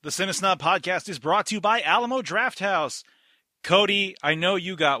The Cinesnob podcast is brought to you by Alamo Drafthouse. Cody, I know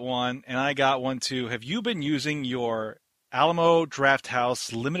you got one, and I got one too. Have you been using your Alamo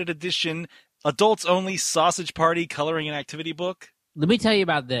Drafthouse limited edition, adults-only Sausage Party coloring and activity book? Let me tell you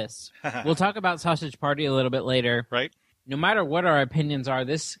about this. We'll talk about Sausage Party a little bit later. Right. No matter what our opinions are,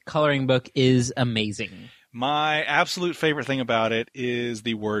 this coloring book is amazing. My absolute favorite thing about it is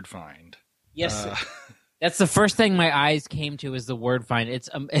the word find. Yes. That's the first thing my eyes came to is the word find.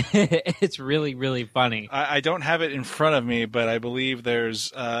 It's really, really funny. I don't have it in front of me, but I believe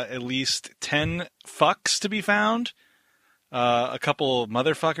there's at least 10 fucks to be found. A couple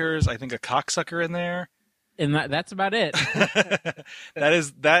motherfuckers. I think a cocksucker in there. And that's about it.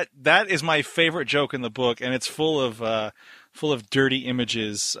 that is my favorite joke in the book, and it's full of dirty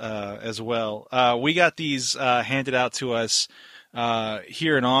images as well. We got these handed out to us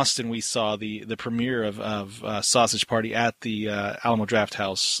here in Austin. We saw the premiere of Sausage Party at the Alamo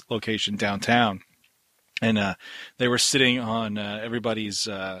Drafthouse location downtown, and they were sitting on everybody's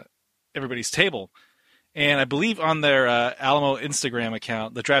table. And I believe on their Alamo Instagram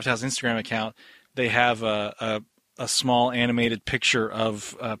account, the Drafthouse Instagram account, they have a small animated picture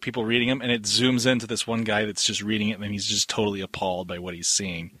of people reading them, and it zooms into this one guy that's just reading it, and he's just totally appalled by what he's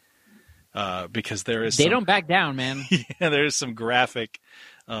seeing. Because they don't back down, man. Yeah, there's some graphic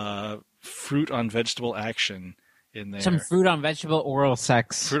fruit on vegetable action in there. Some fruit on vegetable oral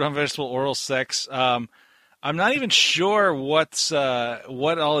sex. Fruit on vegetable oral sex. I'm not even sure what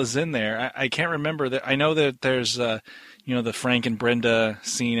all is in there. I can't remember. That I know that there's the Frank and Brenda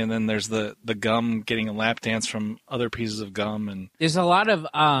scene, and then there's the gum getting a lap dance from other pieces of gum, and there's a lot of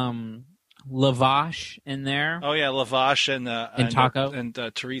lavash in there. Oh yeah, lavash and taco and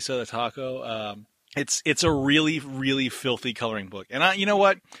Teresa the taco. It's a really, really filthy coloring book, and you know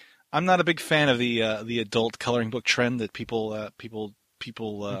what? I'm not a big fan of the adult coloring book trend that people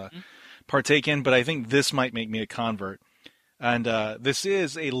partake in, but I think this might make me a convert. And this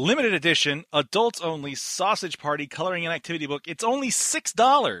is a limited edition, adults-only Sausage Party coloring and activity book. It's only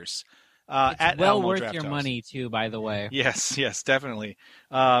 $6 at well Alamo worth Drafthouse. your money, too, by the way. Yes, definitely.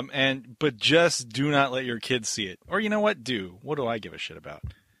 But just do not let your kids see it. Or you know what? Do. What do I give a shit about?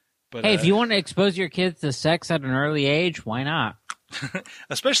 But, hey, if you want to expose your kids to sex at an early age, why not?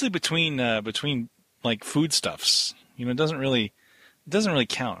 Especially between like foodstuffs. It doesn't really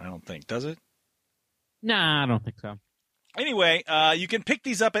count, I don't think, does it? Nah, I don't think so. Anyway, you can pick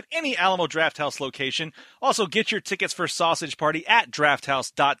these up at any Alamo Drafthouse location. Also, get your tickets for Sausage Party at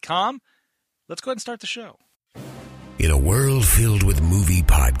drafthouse.com. Let's go ahead and start the show. In a world filled with movie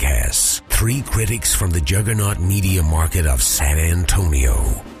podcasts, 3 critics from the juggernaut media market of San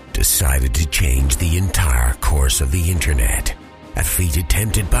Antonio decided to change the entire course of the internet. A feat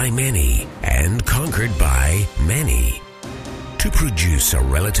attempted by many and conquered by many. To produce a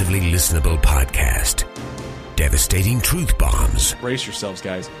relatively listenable podcast, devastating truth bombs. Brace yourselves,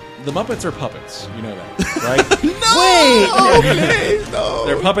 guys. The Muppets are puppets. You know that, right? No! Wait! Okay, no!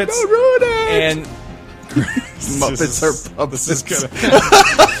 They're puppets. Don't ruin it! And Muppets are puppets. This is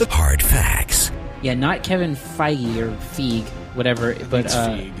Hard facts. Yeah, not Kevin Feige or Feig, whatever. But it's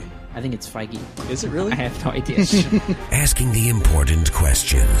Feig. I think it's Feige. Is it really? I have no idea. Asking the important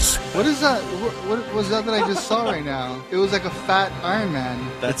questions. What is that? What was that I just saw right now? It was like a fat Iron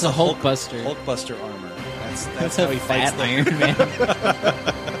Man. That's a Hulkbuster. Hulkbuster armor. That's how he fights fat Iron Man.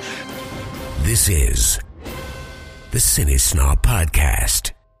 This is the Cinesnob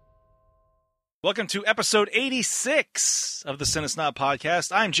Podcast. Welcome to episode 86 of the Cinesnob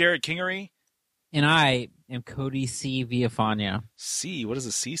Podcast. I'm Jared Kingery. And I am Cody C. Villafana. C, what does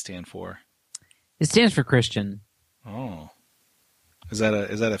the C stand for? It stands for Christian. Oh. Is that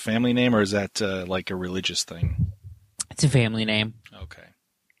a family name, or is that like a religious thing? It's a family name. Okay.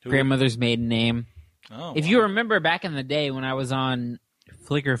 Grandmother's maiden name. Oh, if you remember back in the day when I was on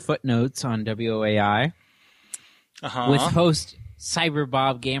Flickr Footnotes on WOAI with host Cyber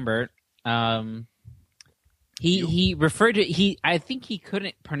Bob Gambert, he referred to I think he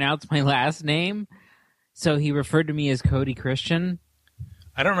couldn't pronounce my last name, so he referred to me as Cody Christian.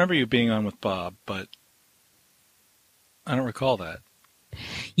 I don't remember you being on with Bob, but I don't recall that.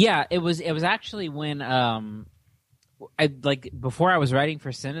 Yeah, it was actually when before I was writing for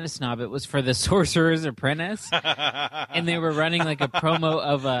Cinesnob, it was for the Sorcerer's Apprentice, and they were running like a promo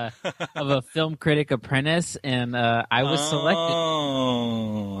of a film critic apprentice, and I was selected.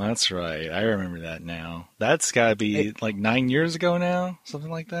 Oh, that's right. I remember that now. That's got to be like 9 years ago now,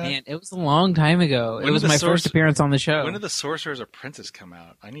 something like that. Man, it was a long time ago. It was my first appearance on the show. When did the Sorcerer's Apprentice come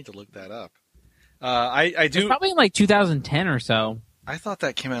out? I need to look that up. I do. It was probably in like 2010 or so. I thought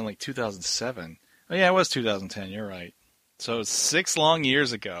that came out in like 2007. Oh, yeah, it was 2010. You're right. So 6 long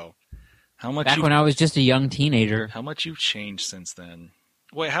years ago. How much? Back when I was just a young teenager. How much you've changed since then?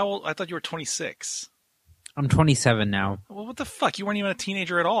 Wait, how old? I thought you were 26. I'm 27 now. Well, what the fuck? You weren't even a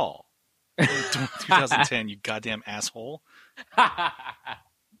teenager at all. 2010, you goddamn asshole.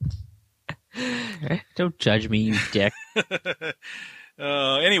 Don't judge me, you dick.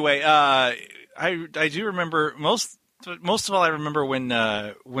 Anyway, I do remember most of all. I remember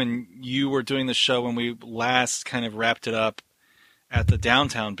when you were doing the show when we last kind of wrapped it up at the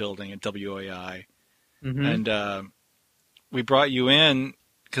downtown building at WAI, and we brought you in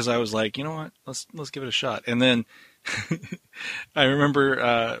because I was like, you know what, let's give it a shot. And then I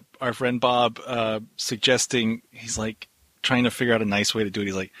remember our friend Bob suggesting, he's like trying to figure out a nice way to do it.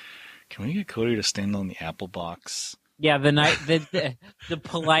 He's like, can we get Cody to stand on the apple box? Yeah, the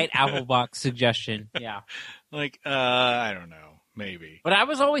polite apple box suggestion. Yeah, like I don't know, maybe. But I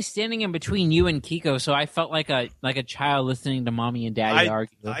was always standing in between you and Kiko, so I felt like a child listening to mommy and daddy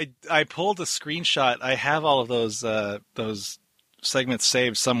argue. I pulled a screenshot. I have all of those segments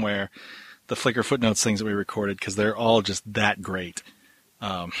saved somewhere. The Flickr footnotes things that we recorded because they're all just that great.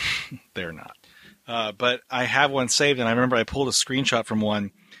 They're not, but I have one saved, and I remember I pulled a screenshot from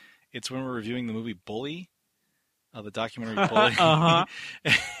one. It's when we're reviewing the movie Bully. The documentary Bully.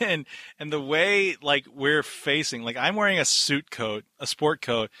 and the way like we're facing, like I'm wearing a suit coat, a sport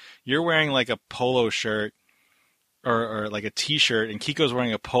coat, you're wearing like a polo shirt or like a t-shirt, and Kiko's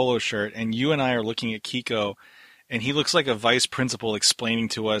wearing a polo shirt, and you and I are looking at Kiko, and he looks like a vice principal explaining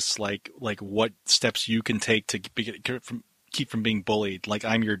to us like what steps you can take to keep from being bullied. Like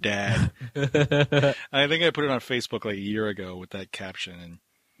I'm your dad. I think I put it on Facebook like a year ago with that caption. And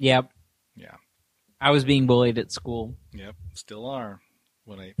yep. Yeah. I was being bullied at school. Yep, still are.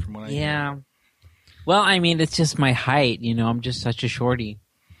 From what I yeah. hear. Well, I mean, it's just my height. You know, I'm just such a shorty.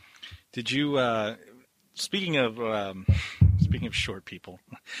 Did you? Speaking of short people.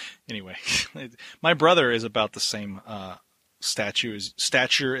 Anyway, my brother is about the same stature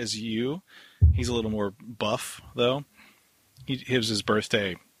as you. He's a little more buff though. It was his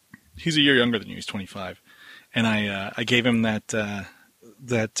birthday. He's a year younger than you. He's 25, and I gave him that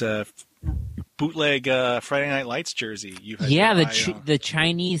bootleg Friday Night Lights jersey. You had the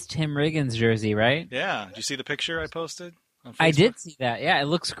Chinese Tim Riggins jersey, right? Yeah. Did you see the picture I posted on Facebook? I did see that. Yeah, it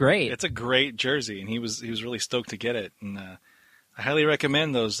looks great. It's a great jersey, and he was really stoked to get it. And I highly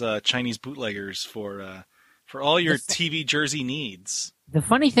recommend those Chinese bootleggers for all your TV jersey needs. The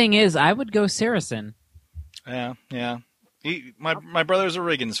funny thing is, I would go Saracen. Yeah. My brother's a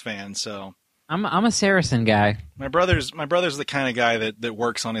Riggins fan, so. I'm a Saracen guy. My brother's the kind of guy that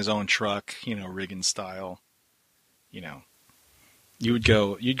works on his own truck, you know, Riggins style. You know, you'd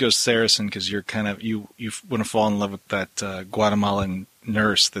go Saracen because you're kind of you want to fall in love with that Guatemalan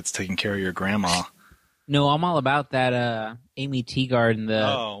nurse that's taking care of your grandma. No, I'm all about that Amy Teagard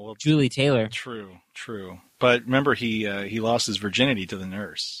and Julie Taylor. True. But remember, he lost his virginity to the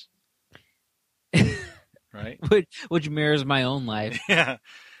nurse, right? Which mirrors my own life. Yeah.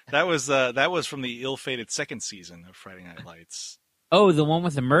 That was from the ill-fated second season of Friday Night Lights. Oh, the one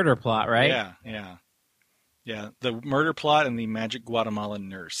with the murder plot, right? Yeah. The murder plot and the magic Guatemalan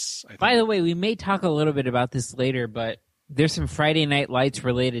nurse. I think. By the way, we may talk a little bit about this later, but there's some Friday Night Lights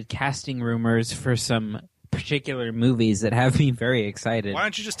related casting rumors for some particular movies that have me very excited. Why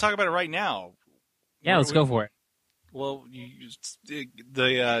don't you just talk about it right now? Yeah, let's go for it. Well,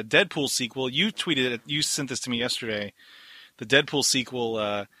 the Deadpool sequel. You tweeted it. You sent this to me yesterday. The Deadpool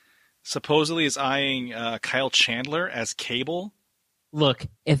sequel supposedly is eyeing Kyle Chandler as Cable. Look,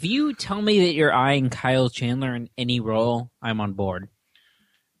 if you tell me that you're eyeing Kyle Chandler in any role, I'm on board.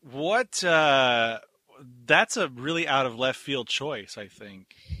 What? That's a really out of left field choice, I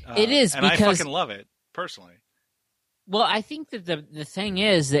think. It is, and because I fucking love it personally. Well, I think that the thing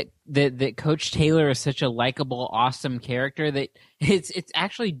is that Coach Taylor is such a likable, awesome character that it's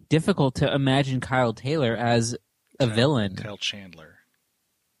actually difficult to imagine Kyle Taylor as a villain. Kyle Chandler.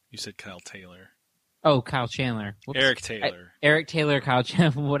 You said Kyle Taylor. Oh, Kyle Chandler. Whoops. Eric Taylor. Eric Taylor, Kyle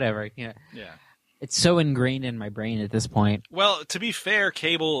Chandler, whatever. Yeah. It's so ingrained in my brain at this point. Well, to be fair,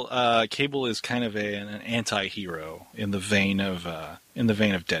 Cable is kind of an anti-hero in the vein of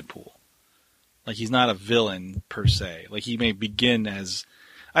Deadpool. Like, he's not a villain per se. Like, he may begin as,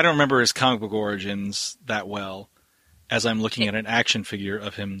 I don't remember his comic book origins that well, as I'm looking at an action figure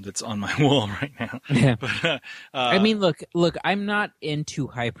of him that's on my wall right now. Yeah. But, I mean, look, I'm not into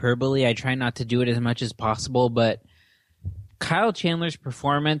hyperbole. I try not to do it as much as possible, but Kyle Chandler's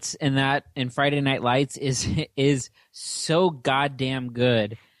performance in Friday Night Lights is so goddamn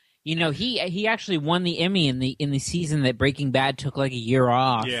good. He actually won the Emmy in the season that Breaking Bad took like a year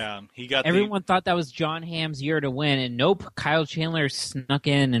off. Yeah, he got. Everyone thought that was Jon Hamm's year to win, and nope, Kyle Chandler snuck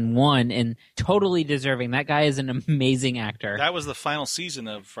in and won, and totally deserving. That guy is an amazing actor. That was the final season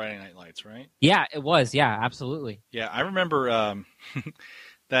of Friday Night Lights, right? Yeah, it was. Yeah, absolutely. Yeah, I remember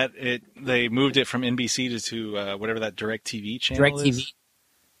that they moved it from NBC to whatever that DirecTV channel is. DirecTV.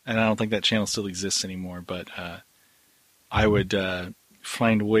 And I don't think that channel still exists anymore, but I would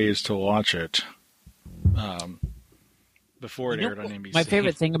find ways to watch it before it aired on NBC. My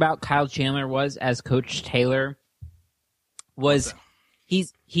favorite thing about Kyle Chandler was, as Coach Taylor, was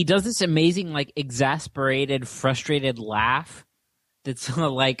he does this amazing, like, exasperated, frustrated laugh that's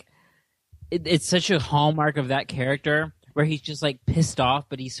like it's such a hallmark of that character, where he's just like pissed off,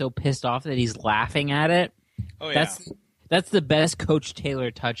 but he's so pissed off that he's laughing at it. Oh yeah, that's the best Coach Taylor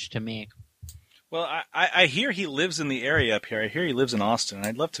touch to me. Well, I hear he lives in the area up here. I hear he lives in Austin, and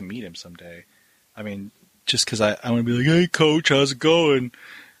I'd love to meet him someday. I mean, just because I want to be like, hey, Coach, how's it going?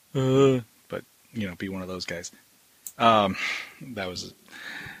 But, be one of those guys. I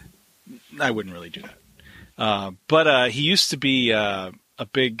wouldn't really do that. But he used to be a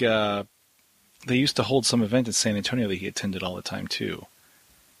big they used to hold some event in San Antonio that he attended all the time, too.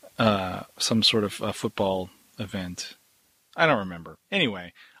 Some sort of football event. I don't remember.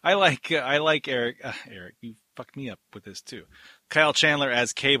 Anyway, I like Eric. Eric, you fucked me up with this too. Kyle Chandler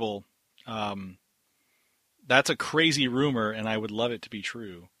as Cable. That's a crazy rumor, and I would love it to be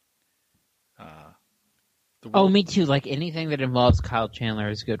true. Me too. Like, anything that involves Kyle Chandler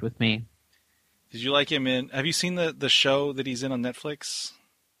is good with me. Did you like him in? Have you seen the show that he's in on Netflix?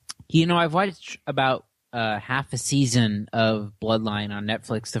 I've watched about half a season of Bloodline on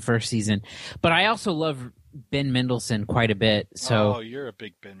Netflix, the first season, but I also love Ben Mendelsohn quite a bit. So, you're a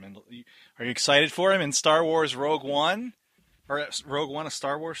big Ben Mendelsohn. Are you excited for him in Star Wars Rogue One? Or Rogue One, a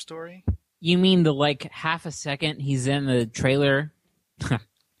Star Wars story? You mean the, like, half a second he's in the trailer?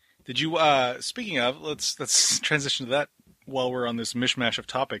 Did you, speaking of, let's transition to that while we're on this mishmash of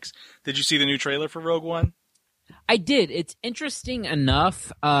topics. Did you see the new trailer for Rogue One? I did. It's interesting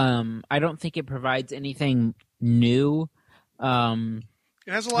enough. I don't think it provides anything new. It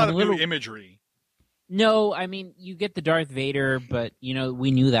has a lot of new imagery. No, I mean, you get the Darth Vader, but,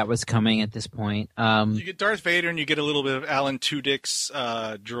 we knew that was coming at this point. You get Darth Vader, and you get a little bit of Alan Tudyk's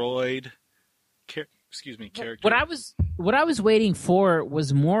droid character. What I was waiting for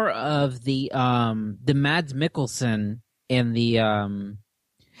was more of the Mads Mikkelsen and the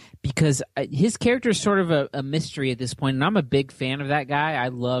because his character is sort of a mystery at this point, and I'm a big fan of that guy. I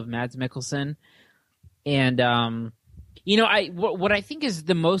love Mads Mikkelsen, and what I think is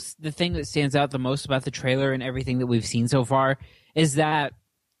the thing that stands out the most about the trailer and everything that we've seen so far is that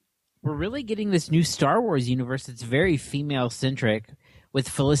we're really getting this new Star Wars universe that's very female centric, with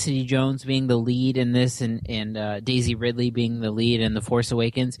Felicity Jones being the lead in this, and Daisy Ridley being the lead in The Force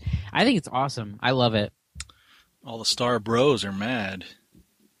Awakens. I think it's awesome. I love it. All the Star Bros are mad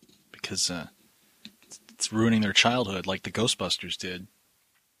because it's ruining their childhood like the Ghostbusters did.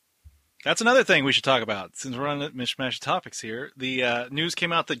 That's another thing we should talk about, since we're on the mishmash topics here. The news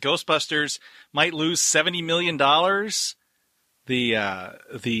came out that Ghostbusters might lose $70 million.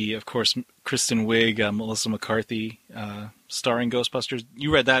 The of course, Kristen Wiig, Melissa McCarthy, starring Ghostbusters.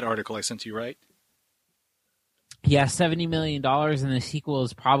 You read that article I sent to you, right? Yeah, $70 million, and the sequel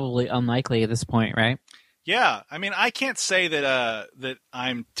is probably unlikely at this point, right? Yeah, I mean, I can't say that that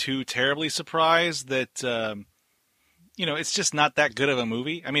I'm too terribly surprised that it's just not that good of a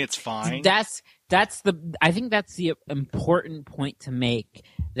movie. I mean, it's fine. I think that's the important point to make,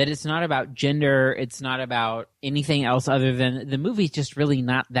 that it's not about gender, it's not about anything else other than the movie's just really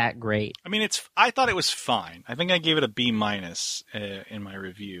not that great. I mean, I thought it was fine. I think I gave it a B- in my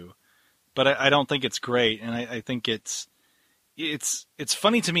review, but I don't think it's great, and I think it's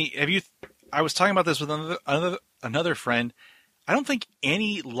funny to me. I was talking about this with another friend. I don't think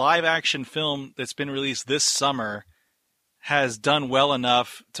any live action film that's been released this summer has done well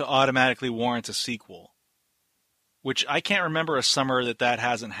enough to automatically warrant a sequel, which I can't remember a summer that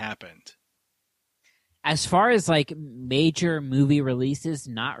hasn't happened. As far as like major movie releases,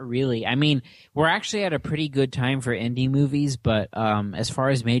 not really. I mean, we're actually at a pretty good time for indie movies, but as far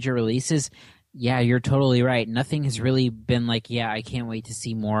as major releases, yeah, you're totally right. Nothing has really been like, yeah, I can't wait to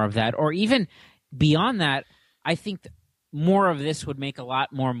see more of that. Or even beyond that, I think more of this would make a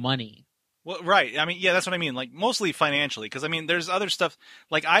lot more money. Well, right. I mean, yeah, that's what I mean. Like, mostly financially, because I mean, there's other stuff.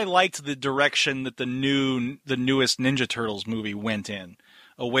 Like, I liked the direction that the newest Ninja Turtles movie went in,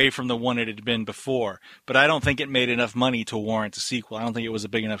 away from the one it had been before. But I don't think it made enough money to warrant a sequel. I don't think it was a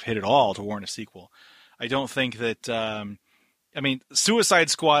big enough hit at all to warrant a sequel. I don't think that I mean, Suicide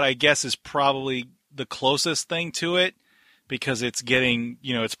Squad, I guess, is probably the closest thing to it because it's getting,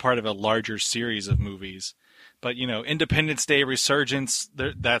 it's part of a larger series of movies. But, Independence Day Resurgence,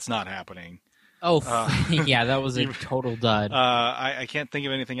 that's not happening. Oh, yeah, that was a total dud. I can't think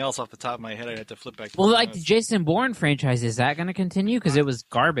of anything else off the top of my head. I'd have to flip back. Well, like the Jason Bourne franchise, is that going to continue? Because it was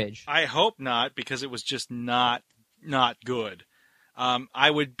garbage. I hope not, because it was just not good.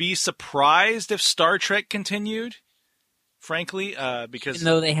 I would be surprised if Star Trek continued, frankly, because even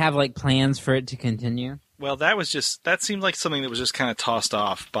though they have like plans for it to continue. Well, that seemed like something that was just kind of tossed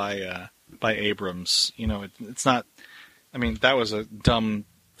off by Abrams. It's not. I mean, that was a dumb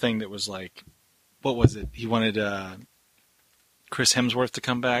thing that was like. What was it? He wanted Chris Hemsworth to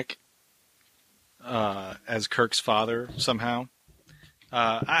come back as Kirk's father somehow.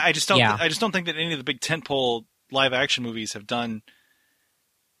 I just don't. Yeah. I just don't think that any of the big tentpole live action movies have done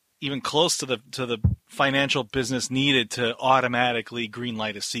even close to the financial business needed to automatically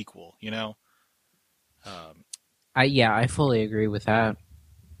greenlight a sequel. I fully agree with that.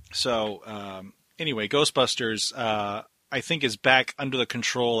 So anyway, Ghostbusters I think is back under the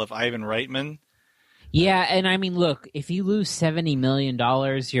control of Ivan Reitman. Yeah, and I mean, look, if you lose $70 million,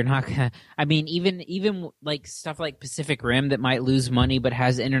 you're not gonna. I mean, even like stuff like Pacific Rim that might lose money but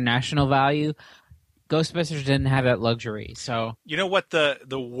has international value, Ghostbusters didn't have that luxury. So you know what the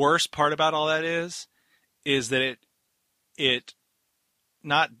worst part about all that is that it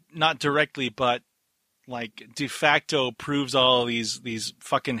not directly but like de facto proves all these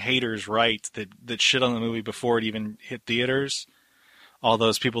fucking haters right that shit on the movie before it even hit theaters. All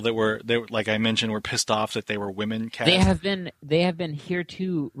those people that were like I mentioned, were pissed off that they were women cast. They have been here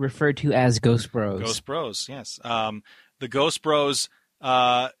too referred to as Ghost Bros. Ghost Bros, yes. The Ghost Bros,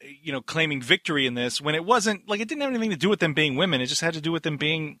 claiming victory in this when it wasn't like it didn't have anything to do with them being women. It just had to do with them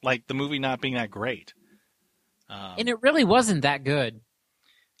being like the movie not being that great. And it really wasn't that good.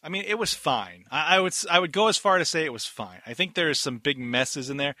 I mean, it was fine. I would go as far to say it was fine. I think there's some big messes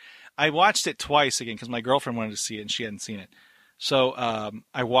in there. I watched it twice again because my girlfriend wanted to see it and she hadn't seen it. So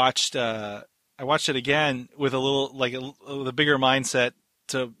I watched it again with a little with a bigger mindset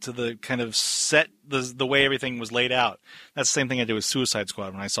to the kind of set the way everything was laid out. That's the same thing I did with Suicide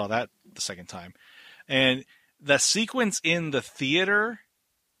Squad when I saw that the second time. And the sequence in the theater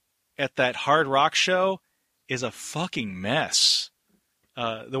at that Hard Rock show is a fucking mess.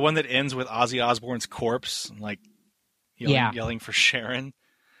 The one that ends with Ozzy Osbourne's corpse, like yelling for Sharon,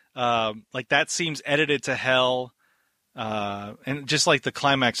 like that seems edited to hell. And just like the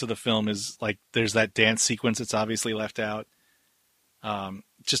climax of the film is like there's that dance sequence that's obviously left out.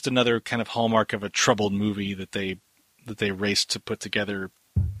 Just another kind of hallmark of a troubled movie that they raced to put together,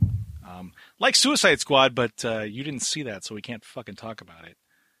 like Suicide Squad, but you didn't see that, so we can't fucking talk about it.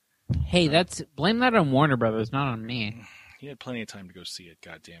 Hey, blame that on Warner Brothers, not on me. You had plenty of time to go see it.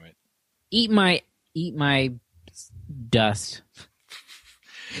 God damn it! Eat my dust.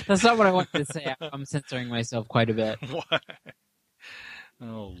 That's not what I wanted to say. I'm censoring myself quite a bit. What?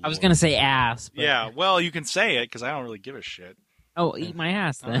 Oh, I was going to say ass. But... Yeah, well, you can say it because I don't really give a shit. Oh, eat my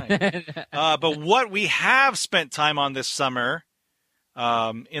ass then. Right. But what we have spent time on this summer,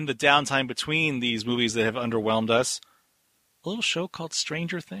 in the downtime between these movies that have underwhelmed us, a little show called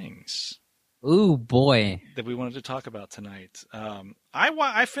Stranger Things. Ooh, boy. That we wanted to talk about tonight.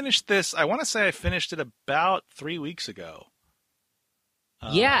 I finished this, I want to say I finished it about 3 weeks ago.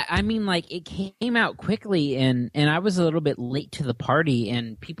 Yeah, I mean, like, it came out quickly, and I was a little bit late to the party,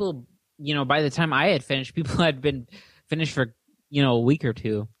 and people, by the time I had finished, people had been finished for, a week or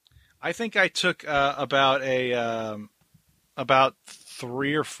two. I think I took about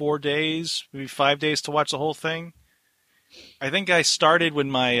 3 or 4 days, maybe 5 days to watch the whole thing. I think I started when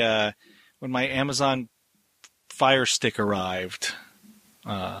my Amazon Fire Stick arrived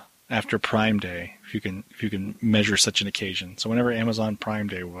after Prime Day, if you can measure such an occasion. So whenever Amazon Prime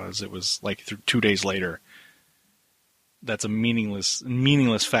Day was, it was like 2 days later. That's a meaningless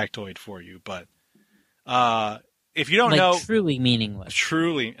factoid for you, but if you don't know, truly meaningless.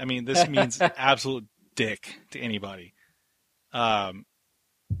 Truly, I mean, this means absolute dick to anybody.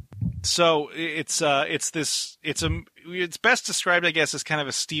 So it's best described, I guess, as kind of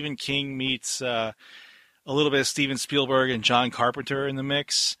a Stephen King meets a little bit of Steven Spielberg and John Carpenter in the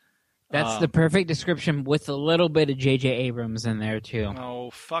mix. That's the perfect description with a little bit of J.J. Abrams in there too. Oh,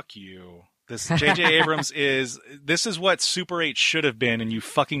 fuck you! This J.J. Abrams this is what Super 8 should have been, and you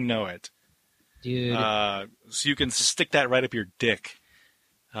fucking know it, dude. So you can stick that right up your dick.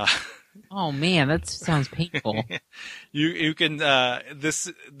 Oh man, that sounds painful. You can this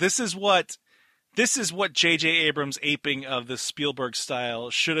is what J.J. Abrams aping of the Spielberg style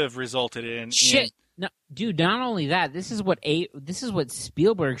should have resulted in. Shit. No, dude. Not only that, this is what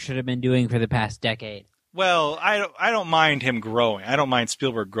Spielberg should have been doing for the past decade. Well, I don't mind him growing. I don't mind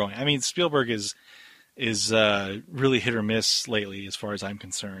Spielberg growing. I mean, Spielberg is really hit or miss lately, as far as I'm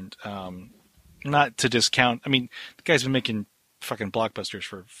concerned. Not to discount. I mean, the guy's been making fucking blockbusters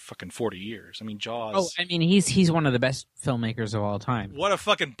for fucking 40 years. I mean, Jaws. Oh, I mean, he's one of the best filmmakers of all time. What a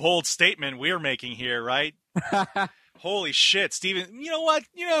fucking bold statement we're making here, right? Holy shit, Steven. You know what?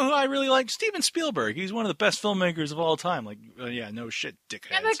 You know who I really like? Steven Spielberg. He's one of the best filmmakers of all time. Like, yeah, no shit,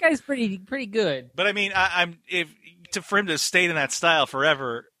 dickheads. Yeah, that guy's pretty good. But I mean, for him to stay in that style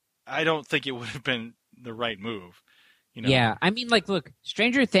forever, I don't think it would have been the right move. You know? Yeah, I mean, like, look,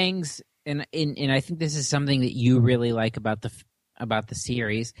 Stranger Things, and I think this is something that you really like about the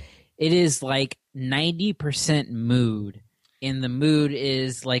series. It is like 90% mood. And the mood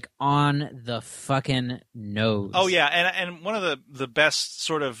is like on the fucking nose. Oh yeah, and one of the best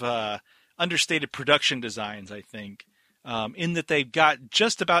sort of understated production designs, I think, in that they've got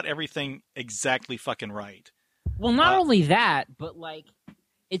just about everything exactly fucking right. Well, not only that, but like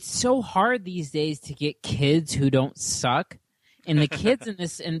it's so hard these days to get kids who don't suck, and the kids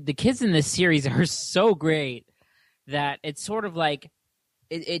in this series are so great that it's sort of like.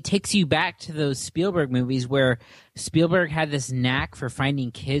 It takes you back to those Spielberg movies where Spielberg had this knack for finding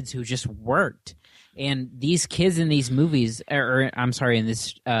kids who just worked. And these kids in these movies, in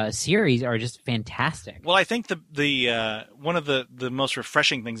this series, are just fantastic. Well, I think the one of the most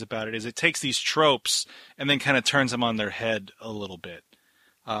refreshing things about it is it takes these tropes and then kind of turns them on their head a little bit.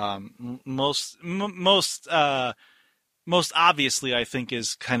 Most obviously, I think,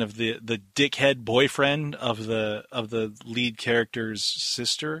 is kind of the dickhead boyfriend of the lead character's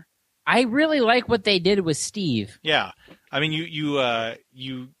sister. I really like what they did with Steve. Yeah, I mean,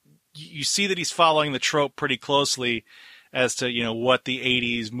 you see that he's following the trope pretty closely as to what the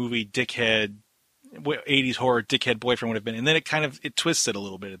 '80s movie dickhead, '80s horror dickhead boyfriend would have been, and then it twists it a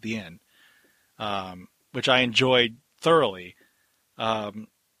little bit at the end, which I enjoyed thoroughly.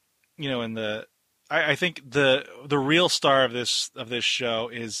 I think the real star of this show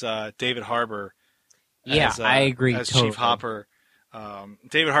is David Harbour. I agree. As totally. Chief Hopper.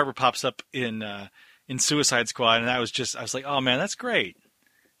 David Harbour pops up in Suicide Squad, and I was like, oh man, that's great,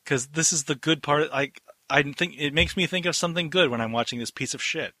 because this is the good part. I think it makes me think of something good when I'm watching this piece of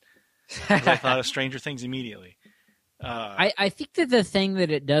shit. 'Cause I thought of Stranger Things immediately. I think that the thing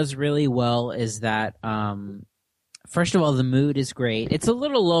that it does really well is that. First of all, the mood is great. It's a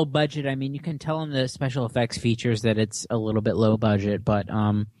little low budget. I mean, you can tell in the special effects features that it's a little bit low budget, but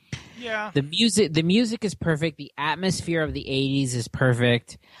yeah, the music is perfect. The atmosphere of the '80s is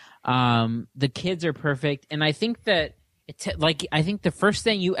perfect. The kids are perfect, and I think that I think the first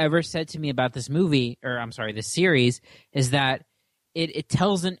thing you ever said to me about this movie, or I'm sorry, this series, is that it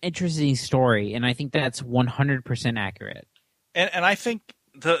tells an interesting story, and I think that's 100% accurate. And I think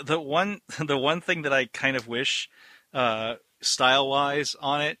the one thing that I kind of wish. Style-wise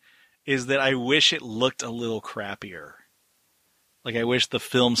on it is that I wish it looked a little crappier. Like I wish the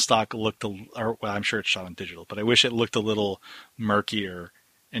film stock looked, well, I'm sure it's shot on digital, but I wish it looked a little murkier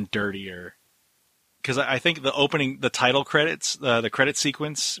and dirtier. Because I think the title credits, the credit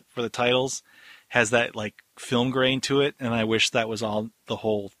sequence for the titles has that like film grain to it, and I wish that was all the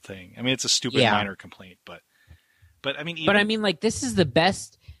whole thing. I mean, it's a stupid minor complaint, but I mean, like this is the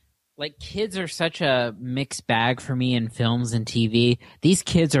best. Like, kids are such a mixed bag for me in films and TV. These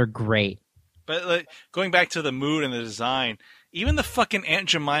kids are great. But like, going back to the mood and the design, even the fucking Aunt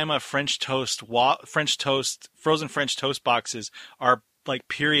Jemima frozen French toast boxes are like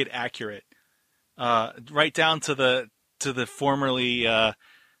period accurate. Right down to the formerly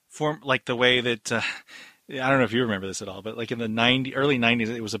like the way that I don't know if you remember this at all, but like in the early 90s,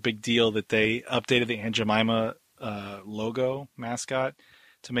 it was a big deal that they updated the Aunt Jemima logo mascot.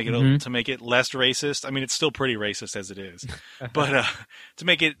 To make it less racist. I mean, it's still pretty racist as it is, but to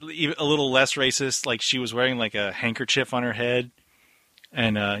make it a little less racist, like she was wearing like a handkerchief on her head,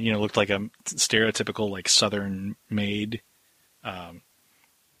 and looked like a stereotypical like Southern maid. And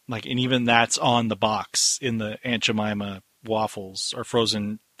even that's on the box in the Aunt Jemima waffles or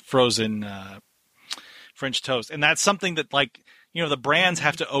frozen French toast, and that's something that the brands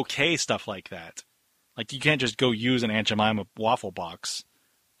have to okay stuff like that. Like you can't just go use an Aunt Jemima waffle box.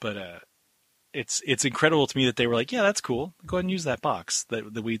 But it's incredible to me that they were like, yeah, that's cool. Go ahead and use that box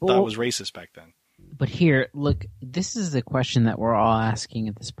that we thought was racist back then. But here, look, this is the question that we're all asking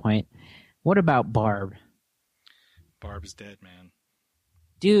at this point. What about Barb? Barb's dead, man.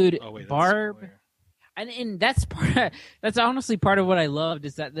 Dude, Barb. And that's that's honestly part of what I loved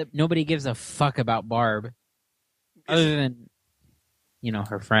is that nobody gives a fuck about Barb. Other than,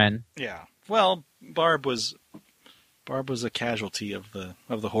 her friend. Yeah. Well, Barb was a casualty of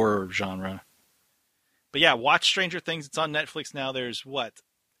the horror genre. But yeah, watch Stranger Things. It's on Netflix now. There's what,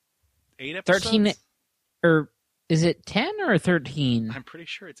 8 episodes? 13, or is it 10 or 13? I'm pretty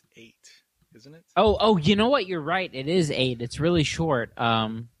sure it's 8, isn't it? Oh, you know what? You're right. It is 8. It's really short.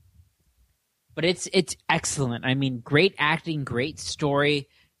 But it's excellent. I mean, great acting, great story,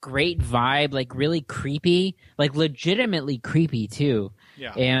 great vibe, like really creepy, like legitimately creepy too.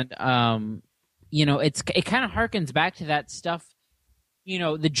 Yeah. And it kind of harkens back to that stuff.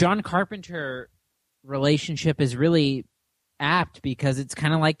 The John Carpenter relationship is really apt because it's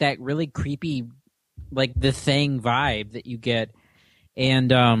kind of like that really creepy, like The Thing vibe that you get.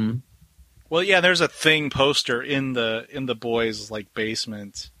 And well, yeah, there's a Thing poster in the boys' like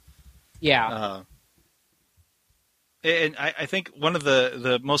basement. Yeah. And I think one of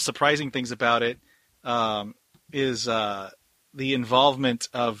the most surprising things about it is the involvement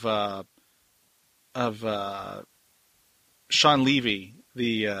of Sean Levy,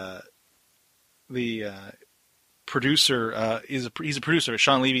 the producer. He's a producer.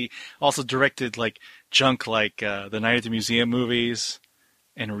 Sean Levy also directed like junk like the Night at the Museum movies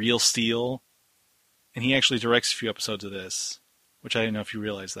and Real Steel, and he actually directs a few episodes of this, which I didn't know if you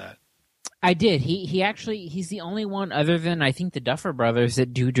realized that. I did. He's the only one other than I think the Duffer Brothers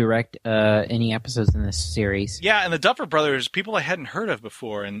that do direct any episodes in this series. Yeah, and the Duffer Brothers, people I hadn't heard of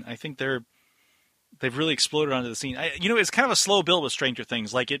before, and I think they've really exploded onto the scene. It's kind of a slow build with Stranger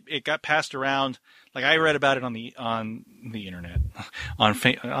Things. Like it got passed around. Like I read about it on the internet,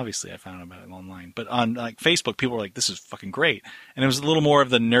 obviously I found about it online, but on like Facebook, people were like, "This is fucking great," and it was a little more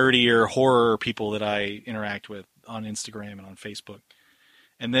of the nerdier horror people that I interact with on Instagram and on Facebook.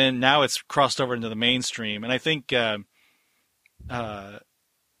 And then now it's crossed over into the mainstream, and I think I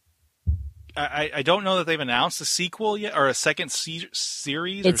don't know that they've announced a sequel yet or a second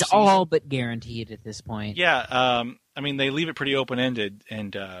series. It's all but guaranteed at this point. Yeah, I mean they leave it pretty open ended,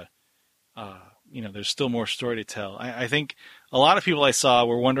 and there's still more story to tell. I think a lot of people I saw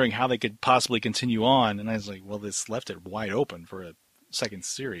were wondering how they could possibly continue on, and I was like, well, this left it wide open for a second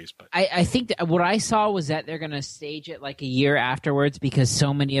series. But I think that what I saw was that they're going to stage it like a year afterwards because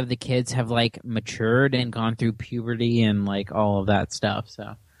so many of the kids have like matured and gone through puberty and like all of that stuff.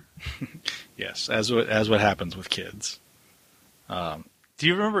 So yes, as what happens with kids. Do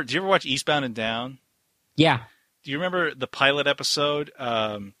you ever watch Eastbound and Down? Yeah. Do you remember the pilot episode?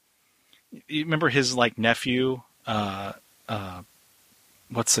 You remember his like nephew? What's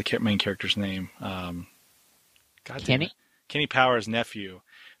the main character's name? Kenny? Kenny Powers' nephew,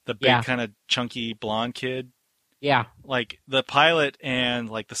 the big kind of chunky blonde kid. Yeah. Like the pilot and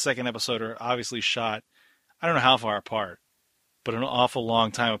like the second episode are obviously shot, I don't know how far apart, but an awful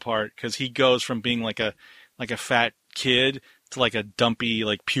long time apart because he goes from being like a fat kid to like a dumpy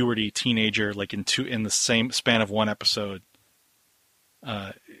like puberty teenager like in the same span of one episode.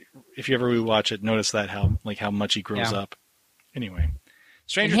 If you ever rewatch it, notice that how much he grows up. Anyway,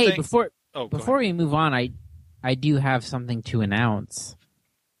 Stranger Things. Before we move on, I do have something to announce.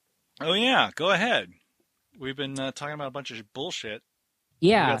 Oh, yeah. Go ahead. We've been talking about a bunch of bullshit.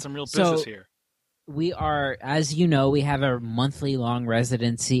 Yeah. We got some real business here. We are, as you know, we have a monthly-long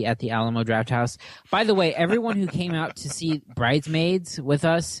residency at the Alamo Drafthouse. By the way, everyone who came out to see Bridesmaids with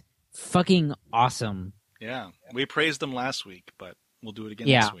us, fucking awesome. Yeah. We praised them last week, but we'll do it again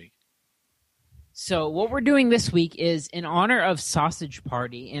this week. So what we're doing this week is in honor of Sausage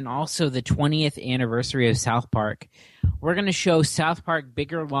Party and also the 20th anniversary of South Park, we're going to show South Park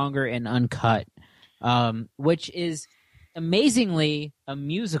Bigger, Longer, and Uncut, which is amazingly a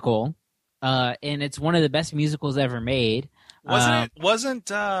musical, and it's one of the best musicals ever made.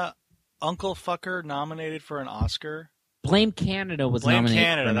 Wasn't Uncle Fucker nominated for an Oscar? Blame Canada was nominated. Blame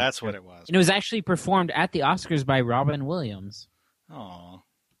Canada, that's what it was. And it was actually performed at the Oscars by Robin Williams. Aw.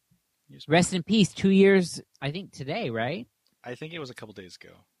 Rest in peace. 2 years, I think today, right? I think it was a couple days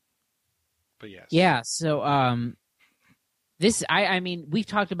ago. But yes. Yeah. So, I mean, we've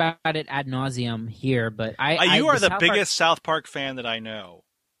talked about it ad nauseum here, but you are the biggest South Park fan that I know.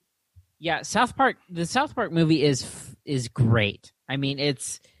 Yeah, the South Park movie is great. I mean,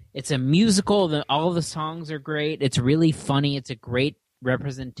 it's a musical. All the songs are great. It's really funny. It's a great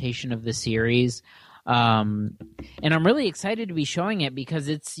representation of the series. And I'm really excited to be showing it because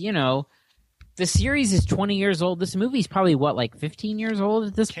it's, the series is 20 years old. This movie's probably, 15 years old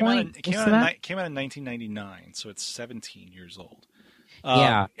at this point? Came out in 1999, so it's 17 years old.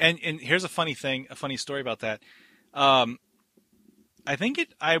 Yeah. And here's a funny story about that. I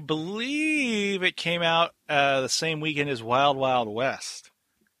believe it came out the same weekend as Wild Wild West.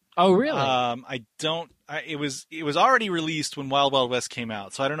 Oh, really? It was already released when Wild Wild West came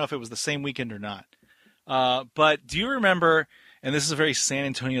out, so I don't know if it was the same weekend or not. But do you remember? And this is a very San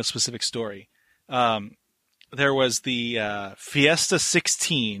Antonio specific story. There was the Fiesta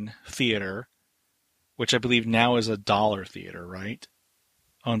 16 theater, which I believe now is a Dollar Theater, right?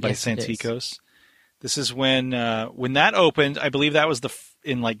 Owned by Yes, it is. Santikos. This is when that opened. I believe that was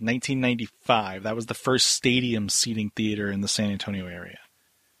in like 1995. That was the first stadium seating theater in the San Antonio area.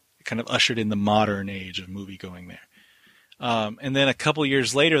 It kind of ushered in the modern age of movie going there. And then a couple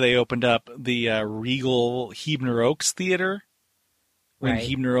years later, they opened up the Regal Huebner Oaks Theater when Right.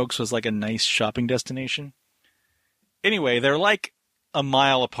 Huebner Oaks was like a nice shopping destination. Anyway, they're like a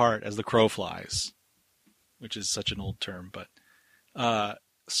mile apart as the crow flies, which is such an old term. But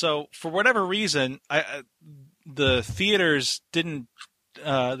so for whatever reason, the theaters didn't,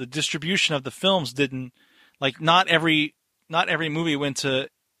 the distribution of the films didn't, like not every movie went to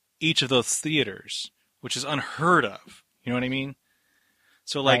each of those theaters, which is unheard of. You know what I mean?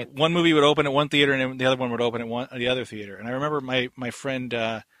 So like Right. one movie would open at one theater and the other one would open at the other theater. And I remember my friend,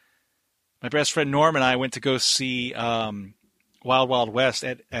 my best friend Norm and I went to go see Wild Wild West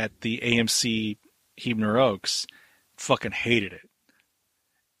at the AMC Huebner Oaks. Fucking hated it.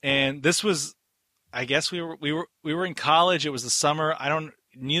 And this was, I guess we were in college. It was the summer.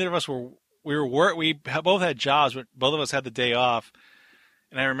 Neither of us we both had jobs, but both of us had the day off.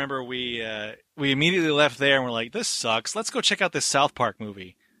 And I remember we immediately left there and we're like, this sucks. Let's go check out this South Park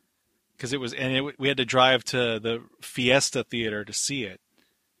movie. Because we had to drive to the Fiesta Theater to see it.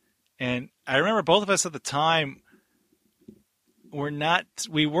 And I remember both of us at the time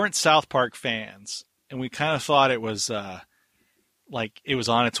we weren't South Park fans. And we kind of thought it was like it was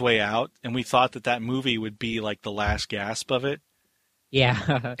on its way out. And we thought that movie would be like the last gasp of it.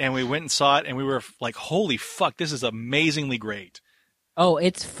 Yeah. And we went and saw it and we were like, holy fuck, this is amazingly great. Oh,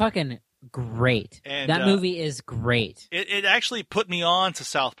 it's fucking great. And, that movie is great. It actually put me on to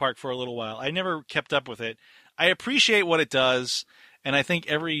South Park for a little while. I never kept up with it. I appreciate what it does, and I think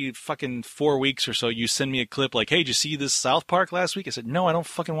every fucking 4 weeks or so you send me a clip like, hey, did you see this South Park last week? I said, no, I don't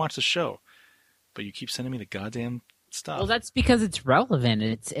fucking watch the show. But you keep sending me the goddamn stuff. Well, that's because it's relevant.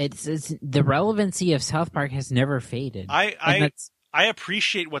 It's the relevancy of South Park has never faded. I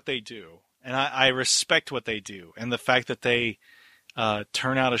appreciate what they do, and I respect what they do, and the fact that they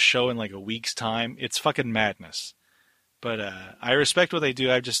turn out a show in like a week's time, it's fucking madness. But I respect what they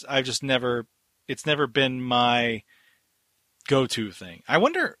do. I've just never, it's never been my go-to thing. I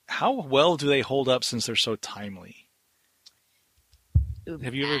wonder how well do they hold up since they're so timely.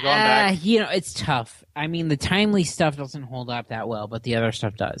 Have you ever gone back? It's tough. I mean, the timely stuff doesn't hold up that well, but the other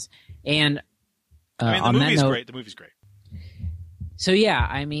stuff does. And I mean, the movie's great. The movie's great. So yeah,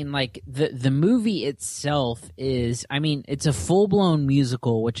 I mean, like the movie itself is, I mean, it's a full blown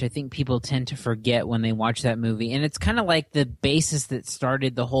musical, which I think people tend to forget when they watch that movie, and it's kind of like the basis that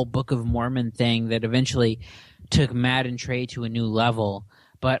started the whole Book of Mormon thing that eventually took Matt and Trey to a new level.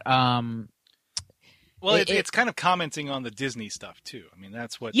 But well, it's kind of commenting on the Disney stuff too. I mean,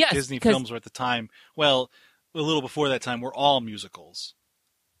 that's what Yes, Disney 'cause- films were at the time. Well, a little before that time, were all musicals.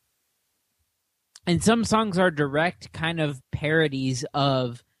 and some songs are direct kind of parodies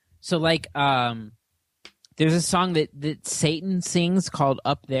of, so like there's a song that Satan sings called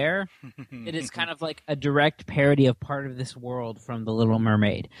Up There. It is kind of like a direct parody of Part of This World from The Little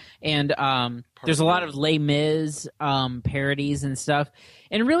Mermaid. And there's a lot of Les Mis parodies and stuff.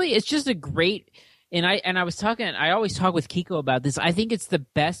 And really it's just a great, I always talk with Kiko about this. I think it's the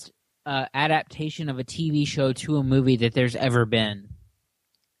best adaptation of a TV show to a movie that there's ever been.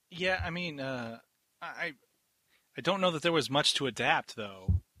 Yeah, I mean, I don't know that there was much to adapt,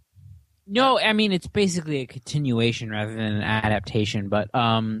 though. No, I mean, it's basically a continuation rather than an adaptation. But,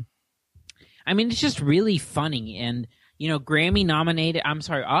 I mean, it's just really funny. And,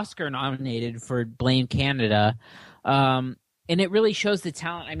 Oscar nominated for Blame Canada. And it really shows the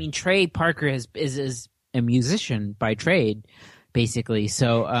talent. I mean, Trey Parker is a musician by trade, basically.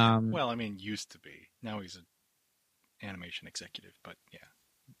 So, well, I mean, used to be. Now he's an animation executive, but yeah.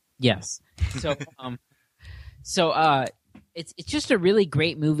 Yes. So, it's just a really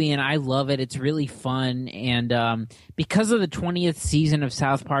great movie, and I love it. It's really fun, and because of the 20th season of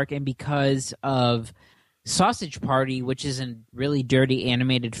South Park, and because of Sausage Party, which is a really dirty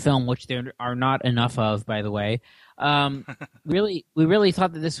animated film, which there are not enough of, by the way. We really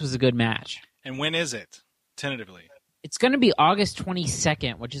thought that this was a good match. And when is it? Tentatively. It's going to be August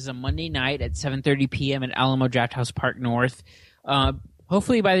 22nd, which is a Monday night at 7:30 p.m. at Alamo Drafthouse Park North.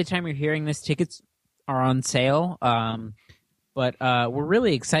 Hopefully, by the time you're hearing this, tickets are on sale. But we're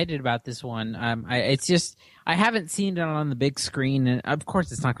really excited about this one. I haven't seen it on the big screen, and of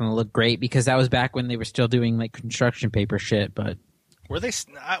course it's not going to look great because that was back when they were still doing like construction paper shit. But were they?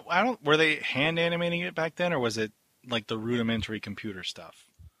 I don't. Were they hand animating it back then, or was it like the rudimentary computer stuff?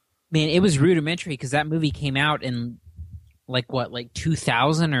 Man, it was rudimentary because that movie came out in like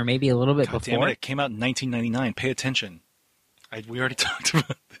 2000 or maybe a little bit God before. Damn it came out in 1999. Pay attention. We already talked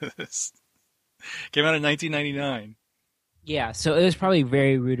about this. Came out in 1999. Yeah, so it was probably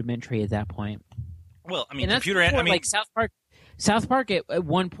very rudimentary at that point. Well, I mean, and computer. Before, I mean, like South Park at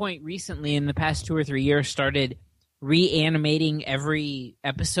one point recently in the past 2 or 3 years started reanimating every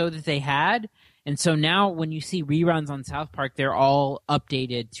episode that they had. And so now when you see reruns on South Park, they're all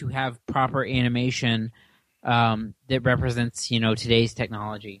updated to have proper animation that represents, today's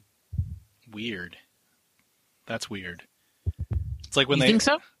technology. Weird. That's weird. It's like when you think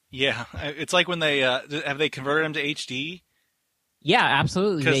so? Yeah, it's like when they have they converted them to HD. Yeah,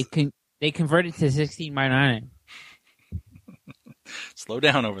 absolutely. They converted to 16:9. Slow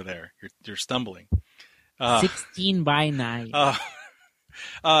down over there. You're stumbling. 16:9.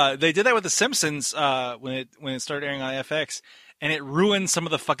 They did that with The Simpsons when it started airing on FX, and it ruined some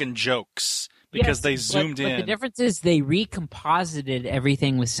of the fucking jokes because they zoomed in. But the difference is they recomposited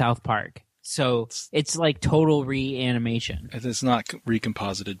everything with South Park. So it's like total reanimation. It's not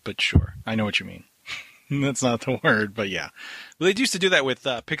recomposited, but sure. I know what you mean. That's not the word, but yeah. Well, they used to do that with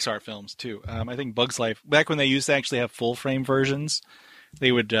Pixar films, too. I think Bug's Life, back when they used to actually have full-frame versions,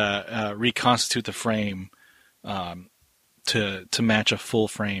 they would reconstitute the frame to match a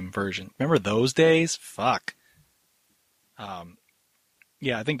full-frame version. Remember those days? Fuck.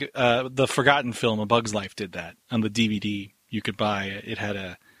 Yeah, I think the Forgotten film, A Bug's Life, did that. On the DVD you could buy, it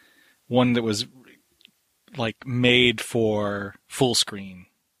had one that was like made for full screen,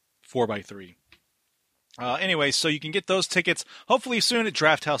 4x3. Anyway, so you can get those tickets hopefully soon at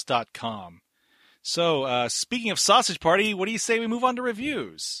drafthouse.com. So, speaking of Sausage Party, what do you say we move on to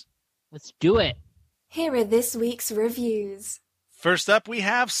reviews? Let's do it. Here are this week's reviews. First up, we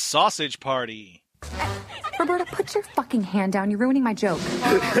have Sausage Party. Roberta, put your fucking hand down. You're ruining my joke.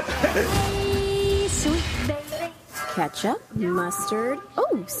 Hey, sweet baby. Ketchup, mustard,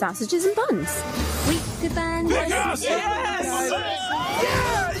 sausages and buns. We could find Yes! Yeah!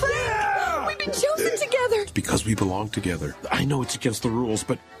 We've been chosen together. It's because we belong together. I know it's against the rules,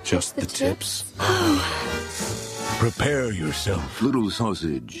 but just the tips. Prepare yourself, little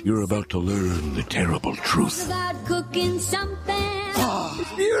sausage. You're about to learn the terrible truth. About cooking something.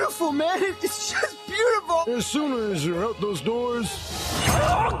 It's beautiful, man. It's just beautiful. As soon as you're out those doors,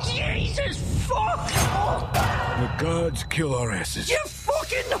 Oh, Jesus, fuck. the gods kill our asses. You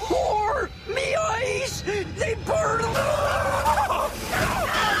fucking whore. Me eyes, they burn.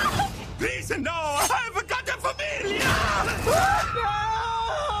 Gleason, no! I've got a familia!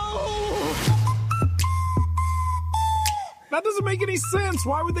 That doesn't make any sense.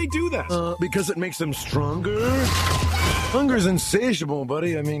 Why would they do that? Because it makes them stronger. Hunger's insatiable,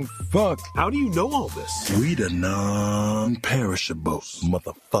 buddy. I mean, fuck. How do you know all this? We the non-perishables,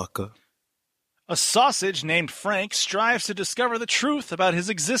 motherfucker. A sausage named Frank strives to discover the truth about his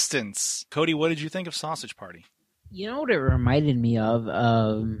existence. Cody, what did you think of Sausage Party? You know what it reminded me of?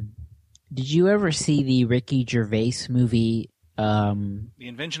 Did you ever see the Ricky Gervais movie? The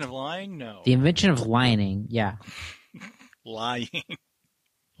Invention of Lying? No. The Invention of Lying, yeah. Lying.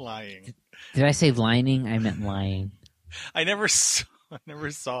 Did I say lining? I meant lying. I never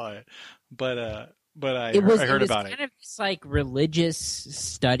saw it, but I heard about It was it. kind of this like religious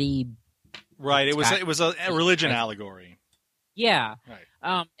study. Right. It was a religion allegory. Yeah. Right.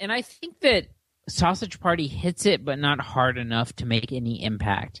 And I think that Sausage Party hits it, but not hard enough to make any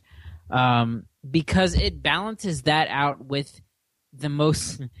impact. Because it balances that out with the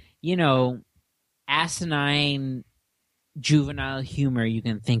most, asinine juvenile humor you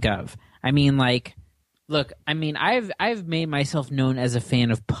can think of. I mean, I've made myself known as a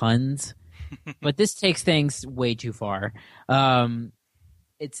fan of puns, but this takes things way too far.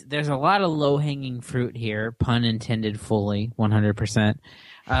 There's a lot of low hanging fruit here, pun intended fully, 100%.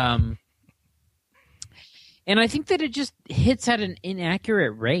 And I think that it just hits at an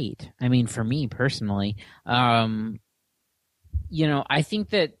inaccurate rate. I mean, for me personally, I think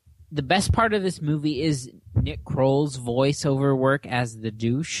that the best part of this movie is Nick Kroll's voiceover work as the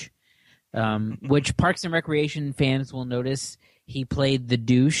douche, which Parks and Recreation fans will notice he played the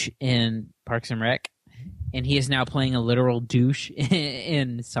douche in Parks and Rec, and he is now playing a literal douche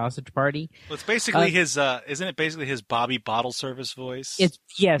in Sausage Party. Well, it's basically his, isn't it basically his Bobby Bottle Service voice? It's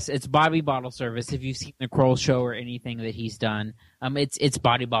Bobby Bottle Service. If you've seen the Kroll Show or anything that he's done, it's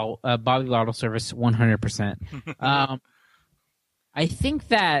Bobby Bottle Service 100%. I think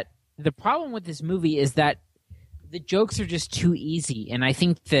that the problem with this movie is that the jokes are just too easy, and I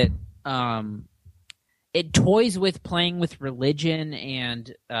think that it toys with playing with religion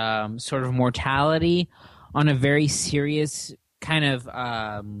and sort of mortality on a very serious kind of,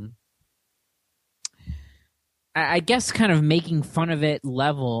 I guess, kind of making fun of it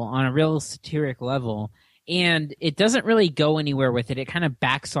level, on a real satiric level. And it doesn't really go anywhere with it. It kind of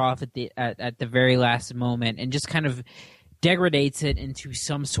backs off at the very last moment and just kind of degrades it into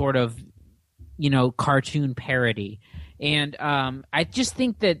some sort of, cartoon parody. And I just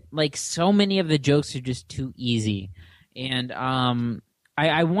think that, like, so many of the jokes are just too easy. And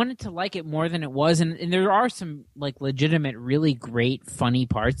I wanted to like it more than it was. And there are some, like, legitimate, really great, funny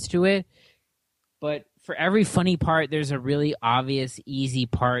parts to it. But for every funny part, there's a really obvious, easy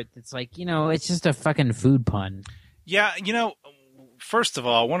part that's like, it's just a fucking food pun. Yeah, first of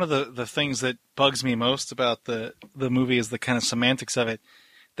all, one of the things that bugs me most about the movie is the kind of semantics of it.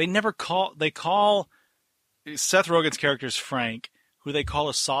 They call Seth Rogen's character is Frank, who they call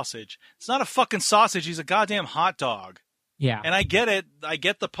a sausage. It's not a fucking sausage. He's a goddamn hot dog. Yeah. And I get it. I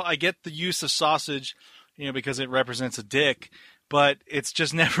get the use of sausage, because it represents a dick. But it's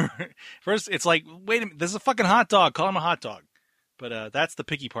just never. First, it's like, wait a minute, this is a fucking hot dog. Call him a hot dog. But that's the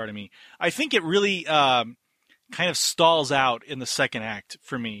picky part of me. I think it really kind of stalls out in the second act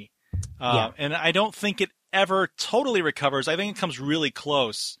for me. And I don't think it ever totally recovers. I think it comes really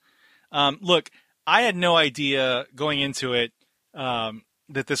close. Look, I had no idea going into it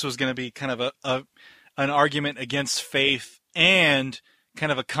that this was going to be kind of an argument against faith and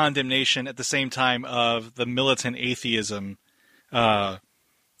kind of a condemnation at the same time of the militant atheism. Like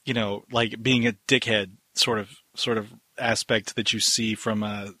being a dickhead sort of aspect that you see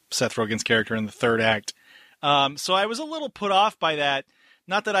from Seth Rogen's character in the third act. So I was a little put off by that.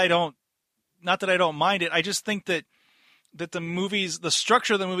 Not that I don't mind it. I just think that the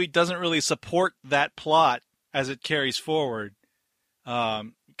structure of the movie doesn't really support that plot as it carries forward.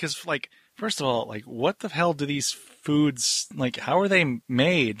 Because, like, first of all, like, what the hell do these foods, like, how are they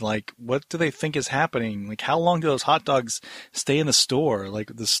made? Like, what do they think is happening? Like, how long do those hot dogs stay in the store?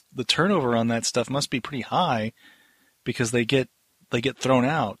 Like, the turnover on that stuff must be pretty high because they get thrown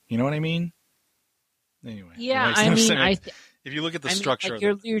out. You know what I mean? Anyway. Yeah, if you look at the structure,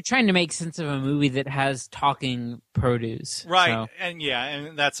 like, you're trying to make sense of a movie that has talking produce, right? So.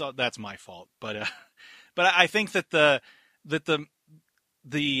 And that's my fault. But I think that the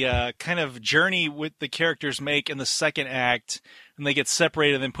kind of journey with the characters make in the second act, and they get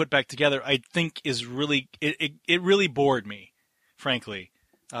separated and then put back together, I think is really it really bored me, frankly.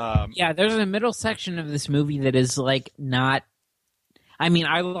 There's a middle section of this movie that is like not. I mean,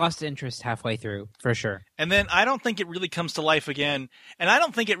 I lost interest halfway through, for sure. And then I don't think it really comes to life again, and I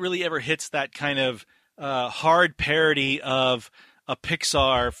don't think it really ever hits that kind of hard parody of a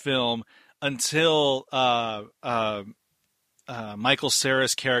Pixar film until Michael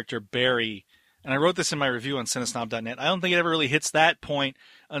Cera's character Barry, and I wrote this in my review on Cinesnob.net. I don't think it ever really hits that point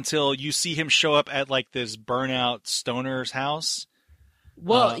until you see him show up at like this burnout stoner's house.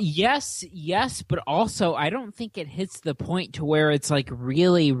 Well, yes, but also I don't think it hits the point to where it's like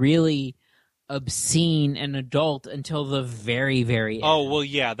really, really obscene and adult until the very, very end. Oh, well,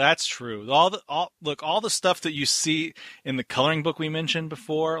 yeah, that's true. All the stuff that you see in the coloring book we mentioned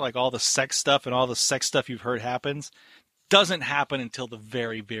before, like all the sex stuff and all the sex stuff you've heard happens, doesn't happen until the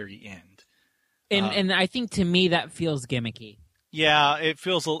very, very end. And I think to me that feels gimmicky. Yeah, it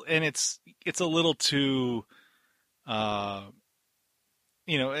feels, and it's a little too,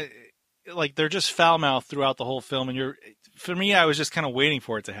 like they're just foul-mouthed throughout the whole film. And for me, I was just kind of waiting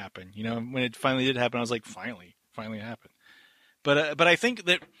for it to happen. When it finally did happen, I was like, finally it happened. But I think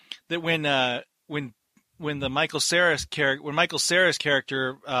that when the Michael Cera's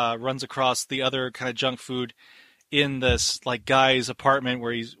character runs across the other kind of junk food in this like guy's apartment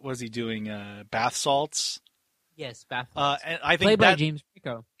where was he doing bath salts? Yes, bath salts. And I think played by James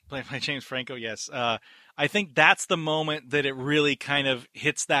Franco. Played by James Franco, yes. I think that's the moment that it really kind of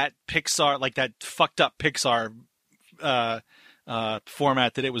hits that Pixar, like that fucked up Pixar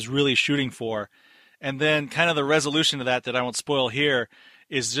format that it was really shooting for. And then kind of the resolution to that I won't spoil here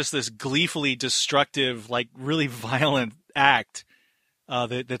is just this gleefully destructive, like really violent act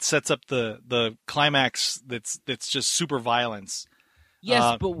that sets up the climax that's just super violence.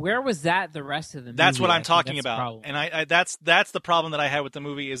 Yes, but where was that the rest of the movie? That's what I'm talking about. And I that's the problem that I had with the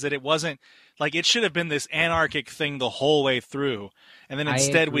movie is that it wasn't like it should have been this anarchic thing the whole way through. And then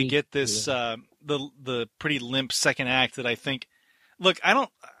instead we get this the pretty limp second act that I think look, I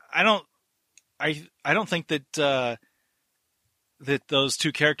don't think that that those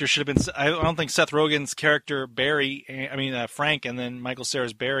two characters should have been I don't think Seth Rogen's character Frank and then Michael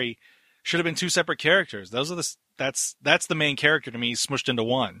Cera's Barry should have been two separate characters. Those are that's the main character to me, smushed into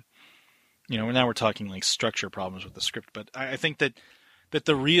one. Now we're talking like structure problems with the script, but I think that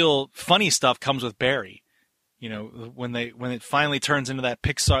the real funny stuff comes with Barry. When it finally turns into that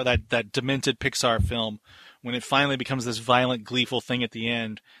Pixar, that demented Pixar film, when it finally becomes this violent, gleeful thing at the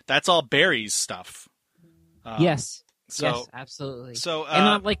end, that's all Barry's stuff. Yes, absolutely. So,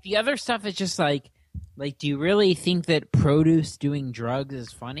 and like the other stuff is just like, do you really think that produce doing drugs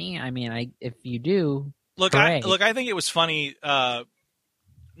is funny? I mean, if you do, I think it was funny.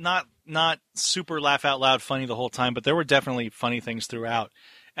 Not super laugh out loud funny the whole time, but there were definitely funny things throughout,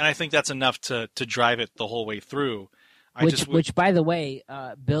 and I think that's enough to drive it the whole way through. Which, by the way,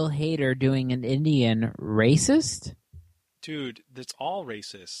 Bill Hader doing an Indian racist? Dude, that's all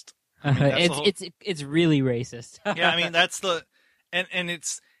racist. It's really racist. Yeah, I mean that's and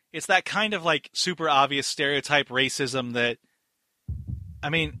it's that kind of like super obvious stereotype racism that, I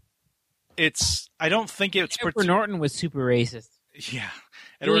mean, I don't think it's Edward Norton was super racist. Yeah,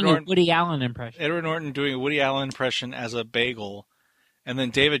 Doing a Woody Allen impression. Edward Norton doing a Woody Allen impression as a bagel, and then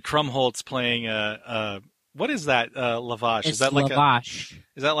David Krumholtz playing what is that? Lavash? Is that like lavash?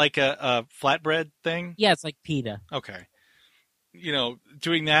 Is that like a flatbread thing? Yeah, it's like pita. Okay,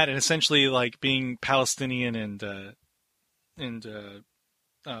 doing that and essentially like being Palestinian and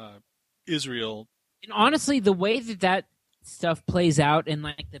Israel. And honestly, the way that stuff plays out in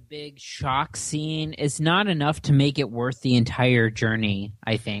like the big shock scene is not enough to make it worth the entire journey,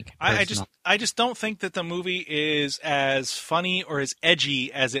 I think. I just don't think that the movie is as funny or as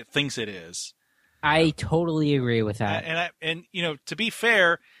edgy as it thinks it is. I totally agree with that. And to be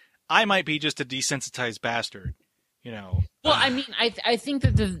fair, I might be just a desensitized bastard. Well, I mean, I think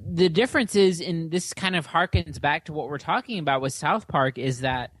that the difference is, and this kind of harkens back to what we're talking about with South Park, is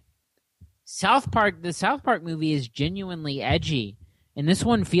that the South Park movie is genuinely edgy, and this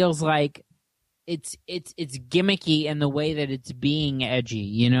one feels like it's gimmicky in the way that it's being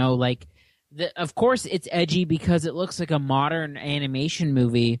edgy. Of course it's edgy because it looks like a modern animation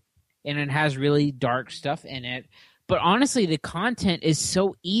movie, and it has really dark stuff in it. But honestly, the content is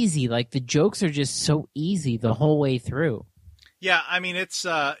so easy. Like the jokes are just so easy the whole way through. Yeah, I mean it's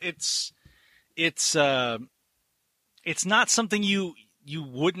not something you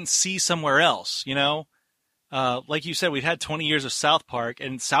wouldn't see somewhere else, like you said, we've had 20 years of South Park,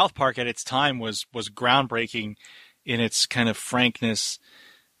 and South Park at its time was groundbreaking in its kind of frankness.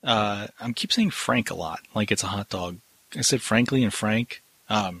 I keep saying frank a lot, like it's a hot dog. I said frankly and frank.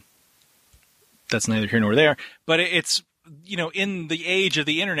 That's neither here nor there, but it's, in the age of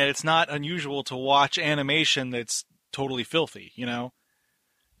the internet, it's not unusual to watch animation that's totally filthy,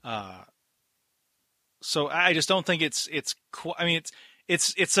 so I just don't think it's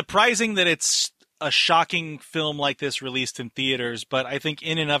surprising that it's a shocking film like this released in theaters, but I think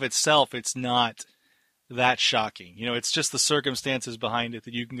in and of itself, it's not that shocking. It's just the circumstances behind it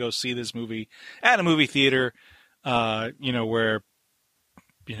that you can go see this movie at a movie theater, where,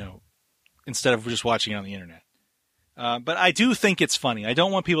 instead of just watching it on the internet. But I do think it's funny. I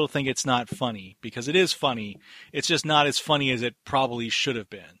don't want people to think it's not funny, because it is funny. It's just not as funny as it probably should have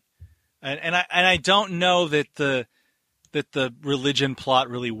been. And I don't know that the religion plot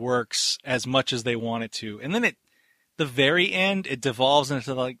really works as much as they want it to. And then the very end, it devolves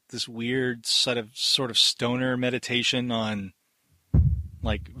into like this weird sort of stoner meditation on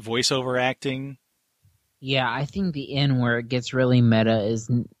like voiceover acting. Yeah, I think the end where it gets really meta is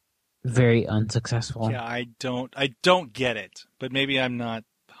very unsuccessful. Yeah, I don't get it, but maybe I'm not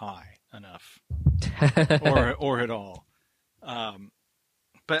high enough, or at all.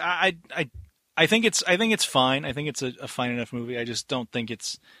 But I think it's fine. I think it's a fine enough movie. I just don't think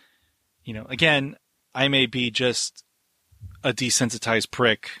it's, again, I may be just a desensitized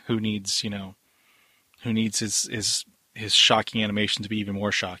prick who needs his shocking animation to be even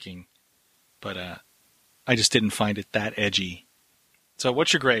more shocking. But I just didn't find it that edgy. So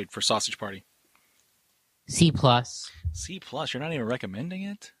what's your grade for Sausage Party? C+. C+? You're not even recommending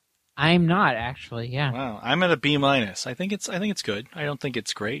it? I'm not, actually, yeah. Wow, I'm at a B-. I think it's good. I don't think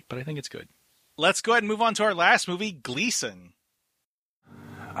it's great, but I think it's good. Let's go ahead and move on to our last movie, Gleason.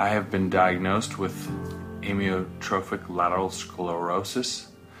 I have been diagnosed with amyotrophic lateral sclerosis,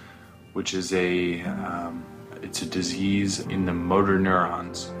 which is it's a disease in the motor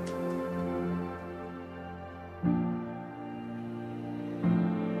neurons.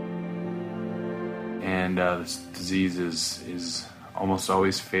 And this disease is almost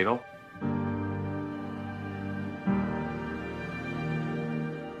always fatal.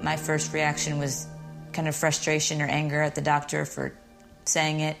 My first reaction was kind of frustration or anger at the doctor for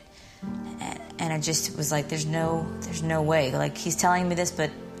saying it. And I just was like, there's no way. Like, he's telling me this, but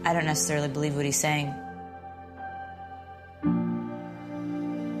I don't necessarily believe what he's saying.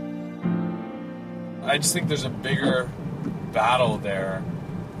 I just think there's a bigger battle there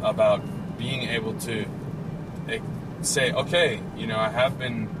about being able to say, okay, I have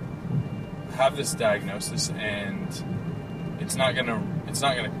this diagnosis, and it's not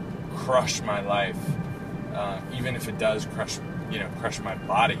gonna crush my life, even if it does crush my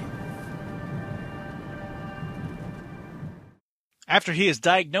body. After he is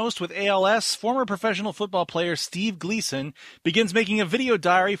diagnosed with ALS, former professional football player Steve Gleason begins making a video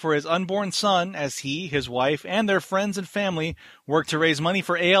diary for his unborn son as he, his wife, and their friends and family work to raise money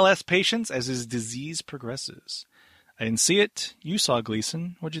for ALS patients as his disease progresses. I didn't see it. You saw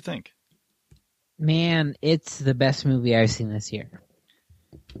Gleason. What'd you think? Man, it's the best movie I've seen this year.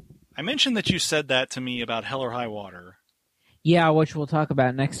 I mentioned that you said that to me about Hell or High Water. Yeah, which we'll talk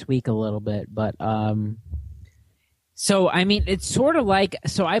about next week a little bit, but so, I mean, it's sort of like...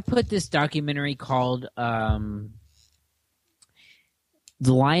 So I put this documentary called The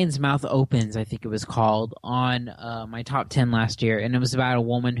Lion's Mouth Opens, I think it was called, on my top 10 last year. And it was about a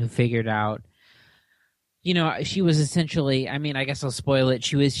woman who figured out... she was essentially... I mean, I guess I'll spoil it.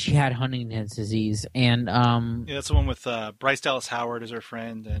 She had Huntington's disease. And yeah, that's the one with Bryce Dallas Howard as her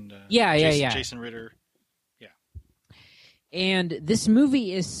friend. And Jason Ritter. And this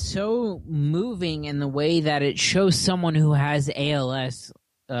movie is so moving in the way that it shows someone who has ALS,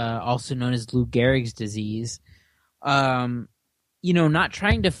 also known as Lou Gehrig's disease, not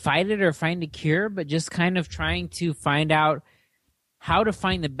trying to fight it or find a cure, but just kind of trying to find out how to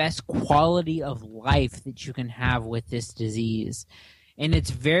find the best quality of life that you can have with this disease. And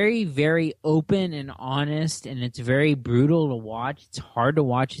it's very, very open and honest, and it's very brutal to watch. It's hard to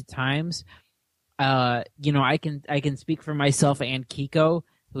watch at times. I can speak for myself and Kiko,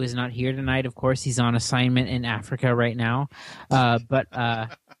 who is not here tonight. Of course, he's on assignment in Africa right now. But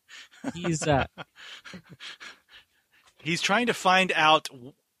he's trying to find out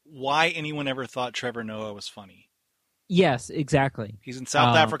why anyone ever thought Trevor Noah was funny. Yes, exactly. He's in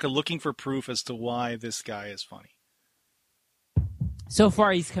South Africa looking for proof as to why this guy is funny. So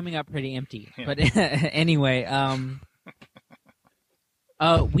far, he's coming up pretty empty. Yeah. But anyway,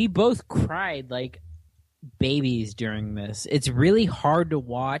 we both cried like babies during this. It's really hard to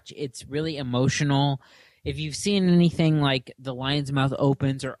watch. It's really emotional. If you've seen anything like The Lion's Mouth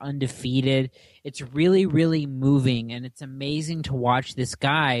Opens or Undefeated, it's really, really moving, and it's amazing to watch this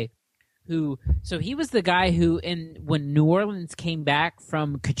guy who... So he was the guy who, when New Orleans came back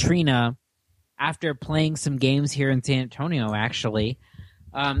from Katrina, after playing some games here in San Antonio, actually,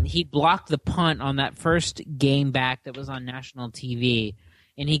 he blocked the punt on that first game back that was on national TV.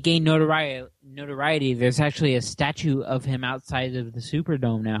 And he gained notoriety. There's actually a statue of him outside of the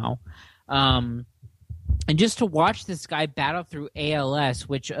Superdome now. And just to watch this guy battle through ALS,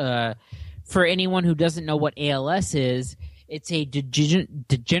 which for anyone who doesn't know what ALS is, it's a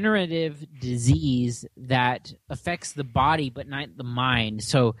degenerative disease that affects the body but not the mind.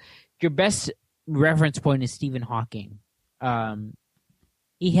 So your best reference point is Stephen Hawking.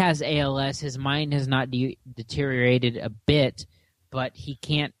 He has ALS. His mind has not deteriorated a bit, but he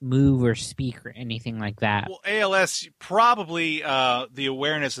can't move or speak or anything like that. Well, ALS, probably the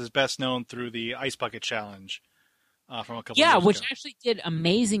awareness is best known through the Ice Bucket Challenge from a couple years ago. Yeah, which actually did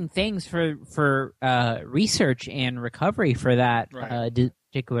amazing things for research and recovery for that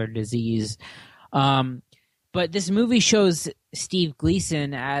particular disease. But this movie shows Steve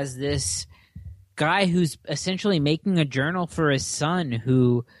Gleason as this guy who's essentially making a journal for his son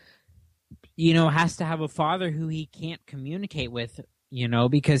who... has to have a father who he can't communicate with,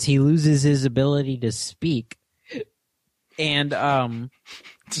 because he loses his ability to speak. And, Come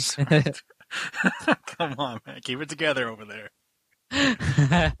on, man. Keep it together over there.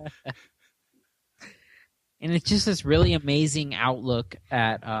 And it's just this really amazing outlook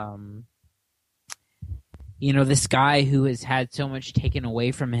at, this guy who has had so much taken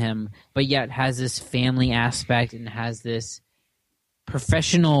away from him, but yet has this family aspect and has this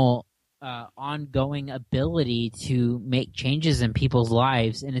professional... ongoing ability to make changes in people's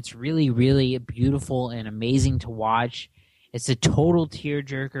lives, and it's really, really beautiful and amazing to watch. It's a total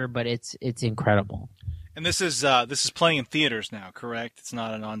tearjerker, but it's incredible. And this is playing in theaters now, correct? It's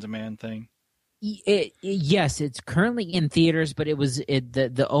not an on-demand thing. Yes, it's currently in theaters, but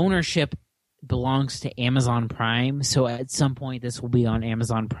the ownership belongs to Amazon Prime. So at some point, this will be on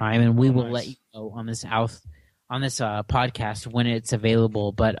Amazon Prime, and we will let you know on this podcast when it's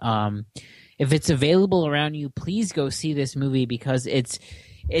available. But if it's available around you, please go see this movie, because it's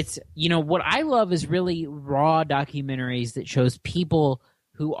what I love is really raw documentaries that shows people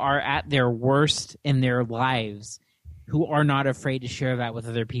who are at their worst in their lives, who are not afraid to share that with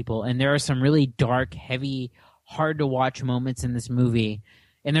other people. And there are some really dark, heavy, hard to watch moments in this movie.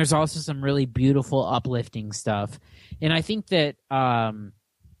 and there's also some really beautiful, uplifting stuff. And I think that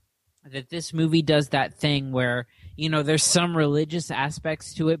that this movie does that thing where, you know, there's some religious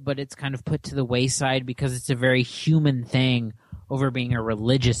aspects to it, but it's kind of put to the wayside because it's a very human thing over being a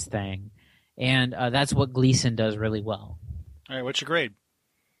religious thing. And that's what Gleason does really well. All right, what's your grade?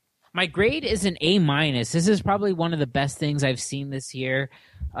 My grade is an A-. This is probably one of the best things I've seen this year.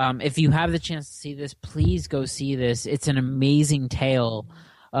 If you have the chance to see this, please go see this. It's an amazing tale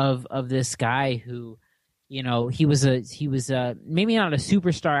of this guy who, you know, he was maybe not a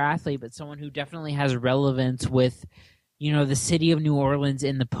superstar athlete, but someone who definitely has relevance with, you know, the city of New Orleans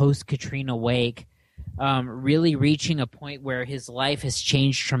in the post-Katrina wake, really reaching a point where his life has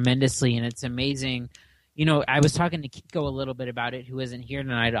changed tremendously, and it's amazing. You know, I was talking to Kiko a little bit about it, who isn't here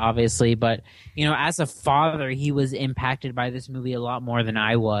tonight, obviously, but, you know, as a father, he was impacted by this movie a lot more than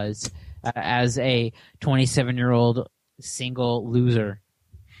I was as a 27-year-old single loser.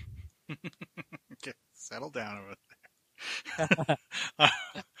 Okay, settle down over there.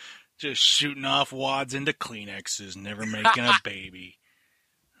 Just shooting off wads into Kleenexes, never making a baby.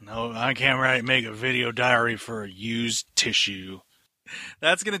 No, I can't make a video diary for a used tissue.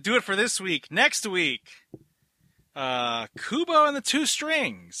 That's going to do it for this week. Next week, Kubo and the Two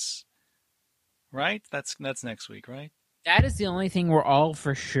Strings. Right? That's next week, right? That is the only thing we're all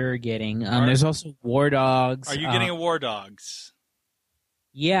for sure getting. There's also War Dogs. Are you getting a War Dogs?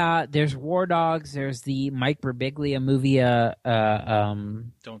 Yeah, there's War Dogs. There's the Mike Birbiglia movie, Don't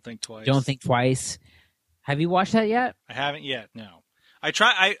Think Twice. Don't Think Twice. Have you watched that yet? I haven't yet, no. I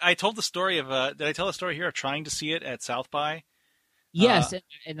told the story of, did I tell the story here of trying to see it at South by? Yes,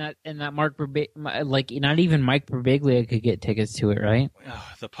 and that Mark like not even Mike Birbiglia could get tickets to it, right?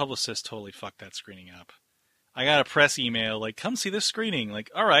 The publicist totally fucked that screening up. I got a press email like, "Come see this screening." Like,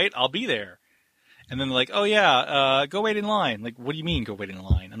 all right, I'll be there. And then they're like, "Oh yeah, go wait in line." Like, what do you mean go wait in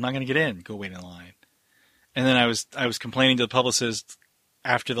line? I'm not going to get in. Go wait in line. And then I was complaining to the publicist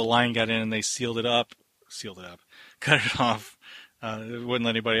after the line got in and they sealed it up, cut it off. Wouldn't let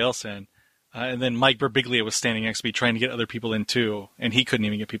anybody else in. And then Mike Birbiglia was standing next to me trying to get other people in too, and he couldn't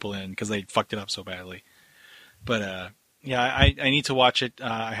even get people in because they fucked it up so badly. But yeah, I need to watch it.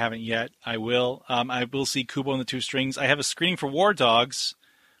 I haven't yet. I will. I will see Kubo and the Two Strings. I have a screening for War Dogs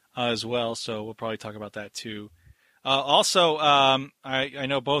as well, so we'll probably talk about that too. Also, I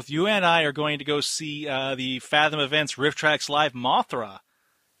know both you and I are going to go see the Fathom Events Riff Tracks Live Mothra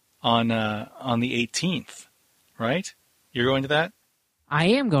on the 18th, right? You're going to that? I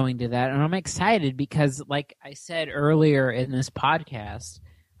am going to that, and I'm excited because, like I said earlier in this podcast,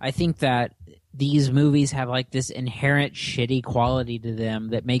 I think that these movies have like this inherent shitty quality to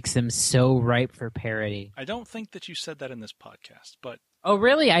them that makes them so ripe for parody. I don't think that you said that in this podcast, but... Oh,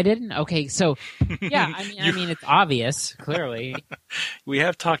 really? I didn't? Okay, so, yeah, I mean, it's obvious, clearly. We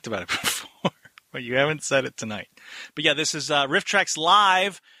have talked about it before, but you haven't said it tonight. But yeah, this is Riff Tracks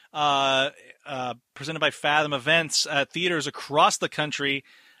Live, presented by Fathom Events at theaters across the country.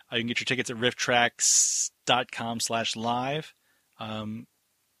 You can get your tickets at rifftracks.com/live. I'm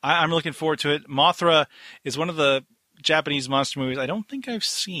looking forward to it. Mothra is one of the Japanese monster movies I don't think I've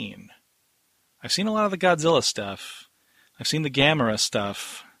seen. I've seen a lot of the Godzilla stuff. I've seen the Gamera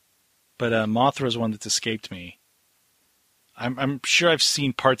stuff. But Mothra is one that's escaped me. I'm sure I've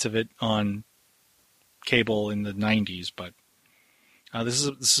seen parts of it on cable in the 90s, but this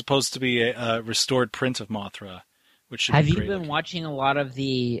is supposed to be a restored print of Mothra, which should Have be you great been looking. watching a lot of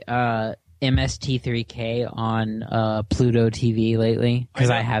the MST3K on Pluto TV lately? Because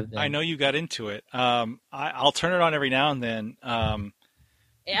I have been. I know you got into it. I'll turn it on every now and then.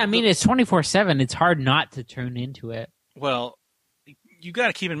 I mean, it's 24/7. It's hard not to tune into it. Well, you got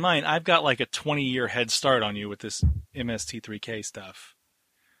to keep in mind, I've got like a 20-year head start on you with this MST3K stuff.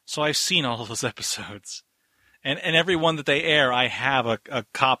 So I've seen all of those episodes. And every one that they air, I have a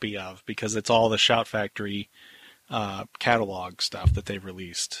copy of because it's all the Shout Factory catalog stuff that they've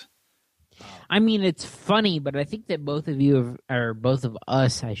released. I mean, it's funny, but I think that both of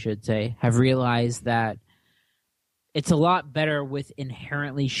us, I should say, have realized that it's a lot better with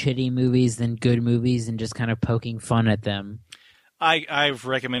inherently shitty movies than good movies and just kind of poking fun at them. I've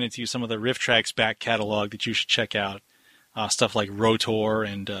recommended to you some of the Riff Tracks back catalog that you should check out. Stuff like Rotor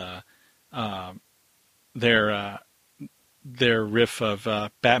and their riff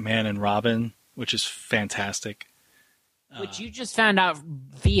of Batman and Robin, which is fantastic. Which you just found out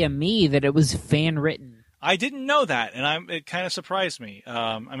via me that it was fan written. I didn't know that, and it kind of surprised me.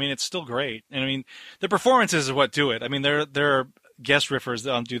 I mean, it's still great, and I mean, the performances is what do it. I mean, there are guest riffers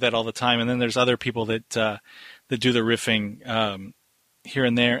that do that all the time, and then there's other people that do the riffing here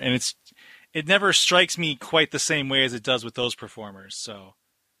and there, and it never strikes me quite the same way as it does with those performers. So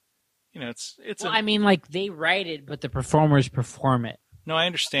it's. Well, I mean, like they write it, but the performers perform it. No, I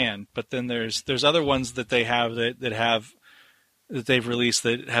understand, but then there's other ones that they have that they've released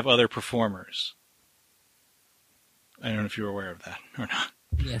that have other performers. I don't know if you're aware of that or not.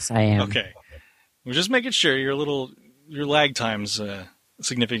 Yes, I am. Okay, we're just making sure your lag time's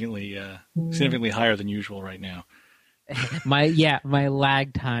significantly higher than usual right now. my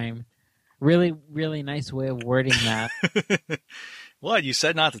lag time. Really, really nice way of wording that. Well, you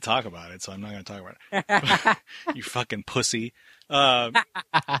said not to talk about it, so I'm not going to talk about it. You fucking pussy. You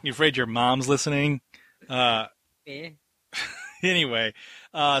afraid your mom's listening? Anyway,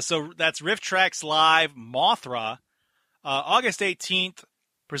 so that's Riff Tracks Live Mothra, August 18th,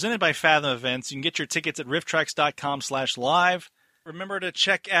 presented by Fathom Events. You can get your tickets at rifftracks.com/live. Remember to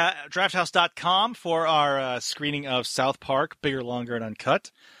check drafthouse.com for our screening of South Park, Bigger, Longer, and Uncut.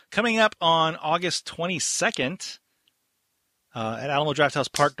 Coming up on August 22nd at Alamo Drafthouse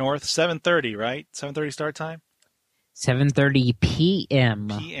Park North, 7:30, right? 7:30 start time? 7:30 p.m.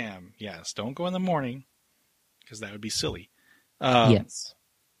 p.m., yes. Don't go in the morning, because that would be silly. Yes.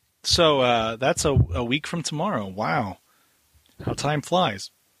 So that's a week from tomorrow. Wow. How time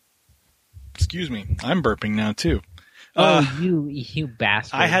flies. Excuse me. I'm burping now, too. You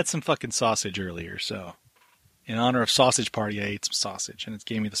bastard. I had some fucking sausage earlier, so in honor of Sausage Party, I ate some sausage, and it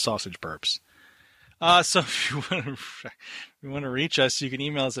gave me the sausage burps. So if you want to reach us, you can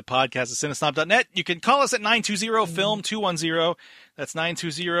email us at podcast@cinesnob.net. You can call us at 920-FILM-210. That's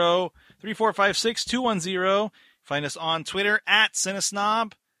 920-3456-210. Find us on Twitter at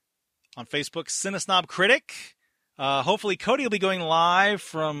Cinesnob. On Facebook, Cinesnob Critic. Hopefully Cody will be going live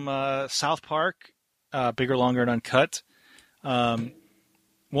from South Park, Bigger, Longer, and Uncut.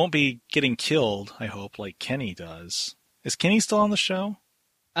 Won't be getting killed, I hope, like Kenny does. Is Kenny still on the show?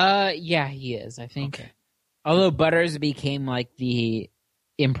 Yeah, he is, I think. Okay. Although Butters became like the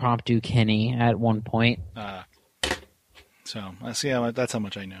impromptu Kenny at one point. So I see that's how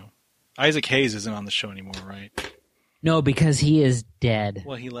much I know. Isaac Hayes isn't on the show anymore, right? No, because he is dead.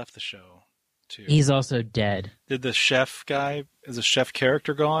 Well, he left the show too. He's also dead. Did the chef guy, is the chef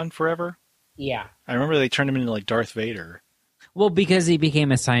character gone forever? Yeah. I remember they turned him into like Darth Vader. Well, because he became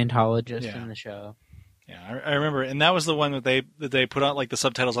a Scientologist in the show. Yeah, I remember, and that was the one that they put out like the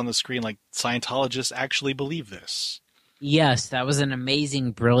subtitles on the screen, like Scientologists actually believe this. Yes, that was an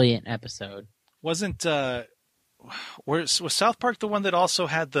amazing, brilliant episode. Wasn't was South Park the one that also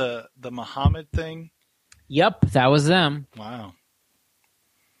had the Muhammad thing? Yep, that was them. Wow.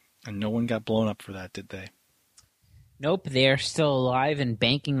 And no one got blown up for that, did they? Nope, they're still alive and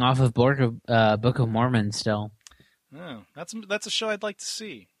banking off of Book of Mormon still. Oh, that's a show I'd like to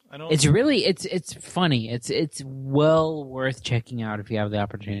see. It's really it's funny. It's well worth checking out if you have the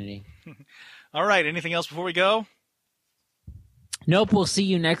opportunity. All right. Anything else before we go? Nope. We'll see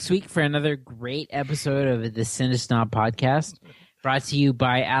you next week for another great episode of the Cinesnob podcast, brought to you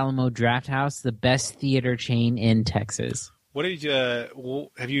by Alamo Drafthouse, the best theater chain in Texas. What did you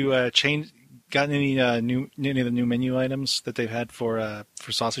have you changed? Gotten any of the new menu items that they've had for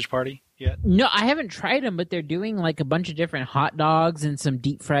Sausage Party yet? No, I haven't tried them, but they're doing like a bunch of different hot dogs and some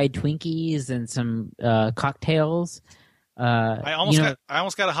deep fried Twinkies and some cocktails. I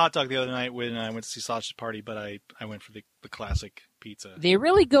almost got a hot dog the other night when I went to see Sausage Party, but I went for the classic pizza. They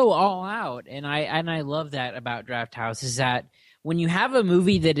really go all out, and I love that about Draft House is that when you have a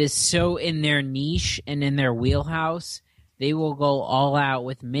movie that is so in their niche and in their wheelhouse, they will go all out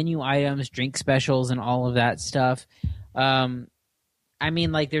with menu items, drink specials, and all of that stuff. I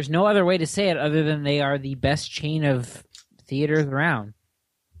mean, like, there's no other way to say it other than they are the best chain of theaters around.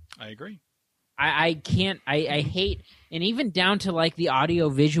 I agree. I hate, and even down to, like, the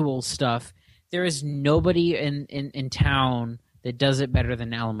audio-visual stuff, there is nobody in town that does it better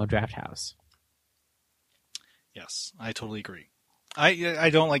than Alamo Drafthouse. Yes, I totally agree. I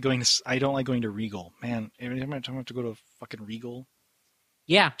don't like going to Regal. Man, every time I have to go to fucking Regal.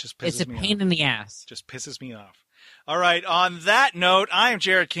 Yeah, just it's a pain in the ass. Just pisses me off. All right, on that note, I am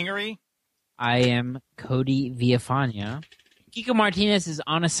Jared Kingery. I am Cody Villafana. Kiko Martinez is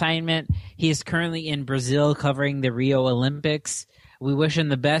on assignment. He is currently in Brazil covering the Rio Olympics. We wish him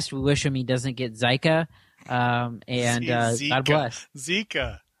the best. We wish him he doesn't get Zika. Zika. God bless.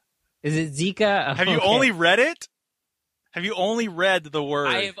 Zika. Is it Zika? Have you only read it? Have you only read the word?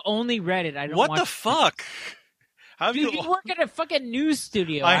 I have only read it. I don't. What the fuck? How Dude, you work at a fucking news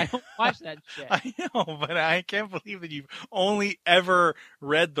studio. I don't watch that shit. I know, but I can't believe that you've only ever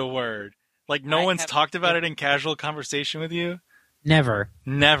read the word. Like no one's talked about it in casual conversation with you? Never.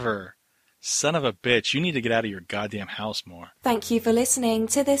 Son of a bitch, you need to get out of your goddamn house more. Thank you for listening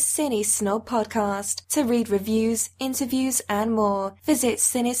to the Cine Snob podcast. To read reviews, interviews, and more, visit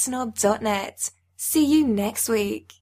cinesnob.net. See you next week.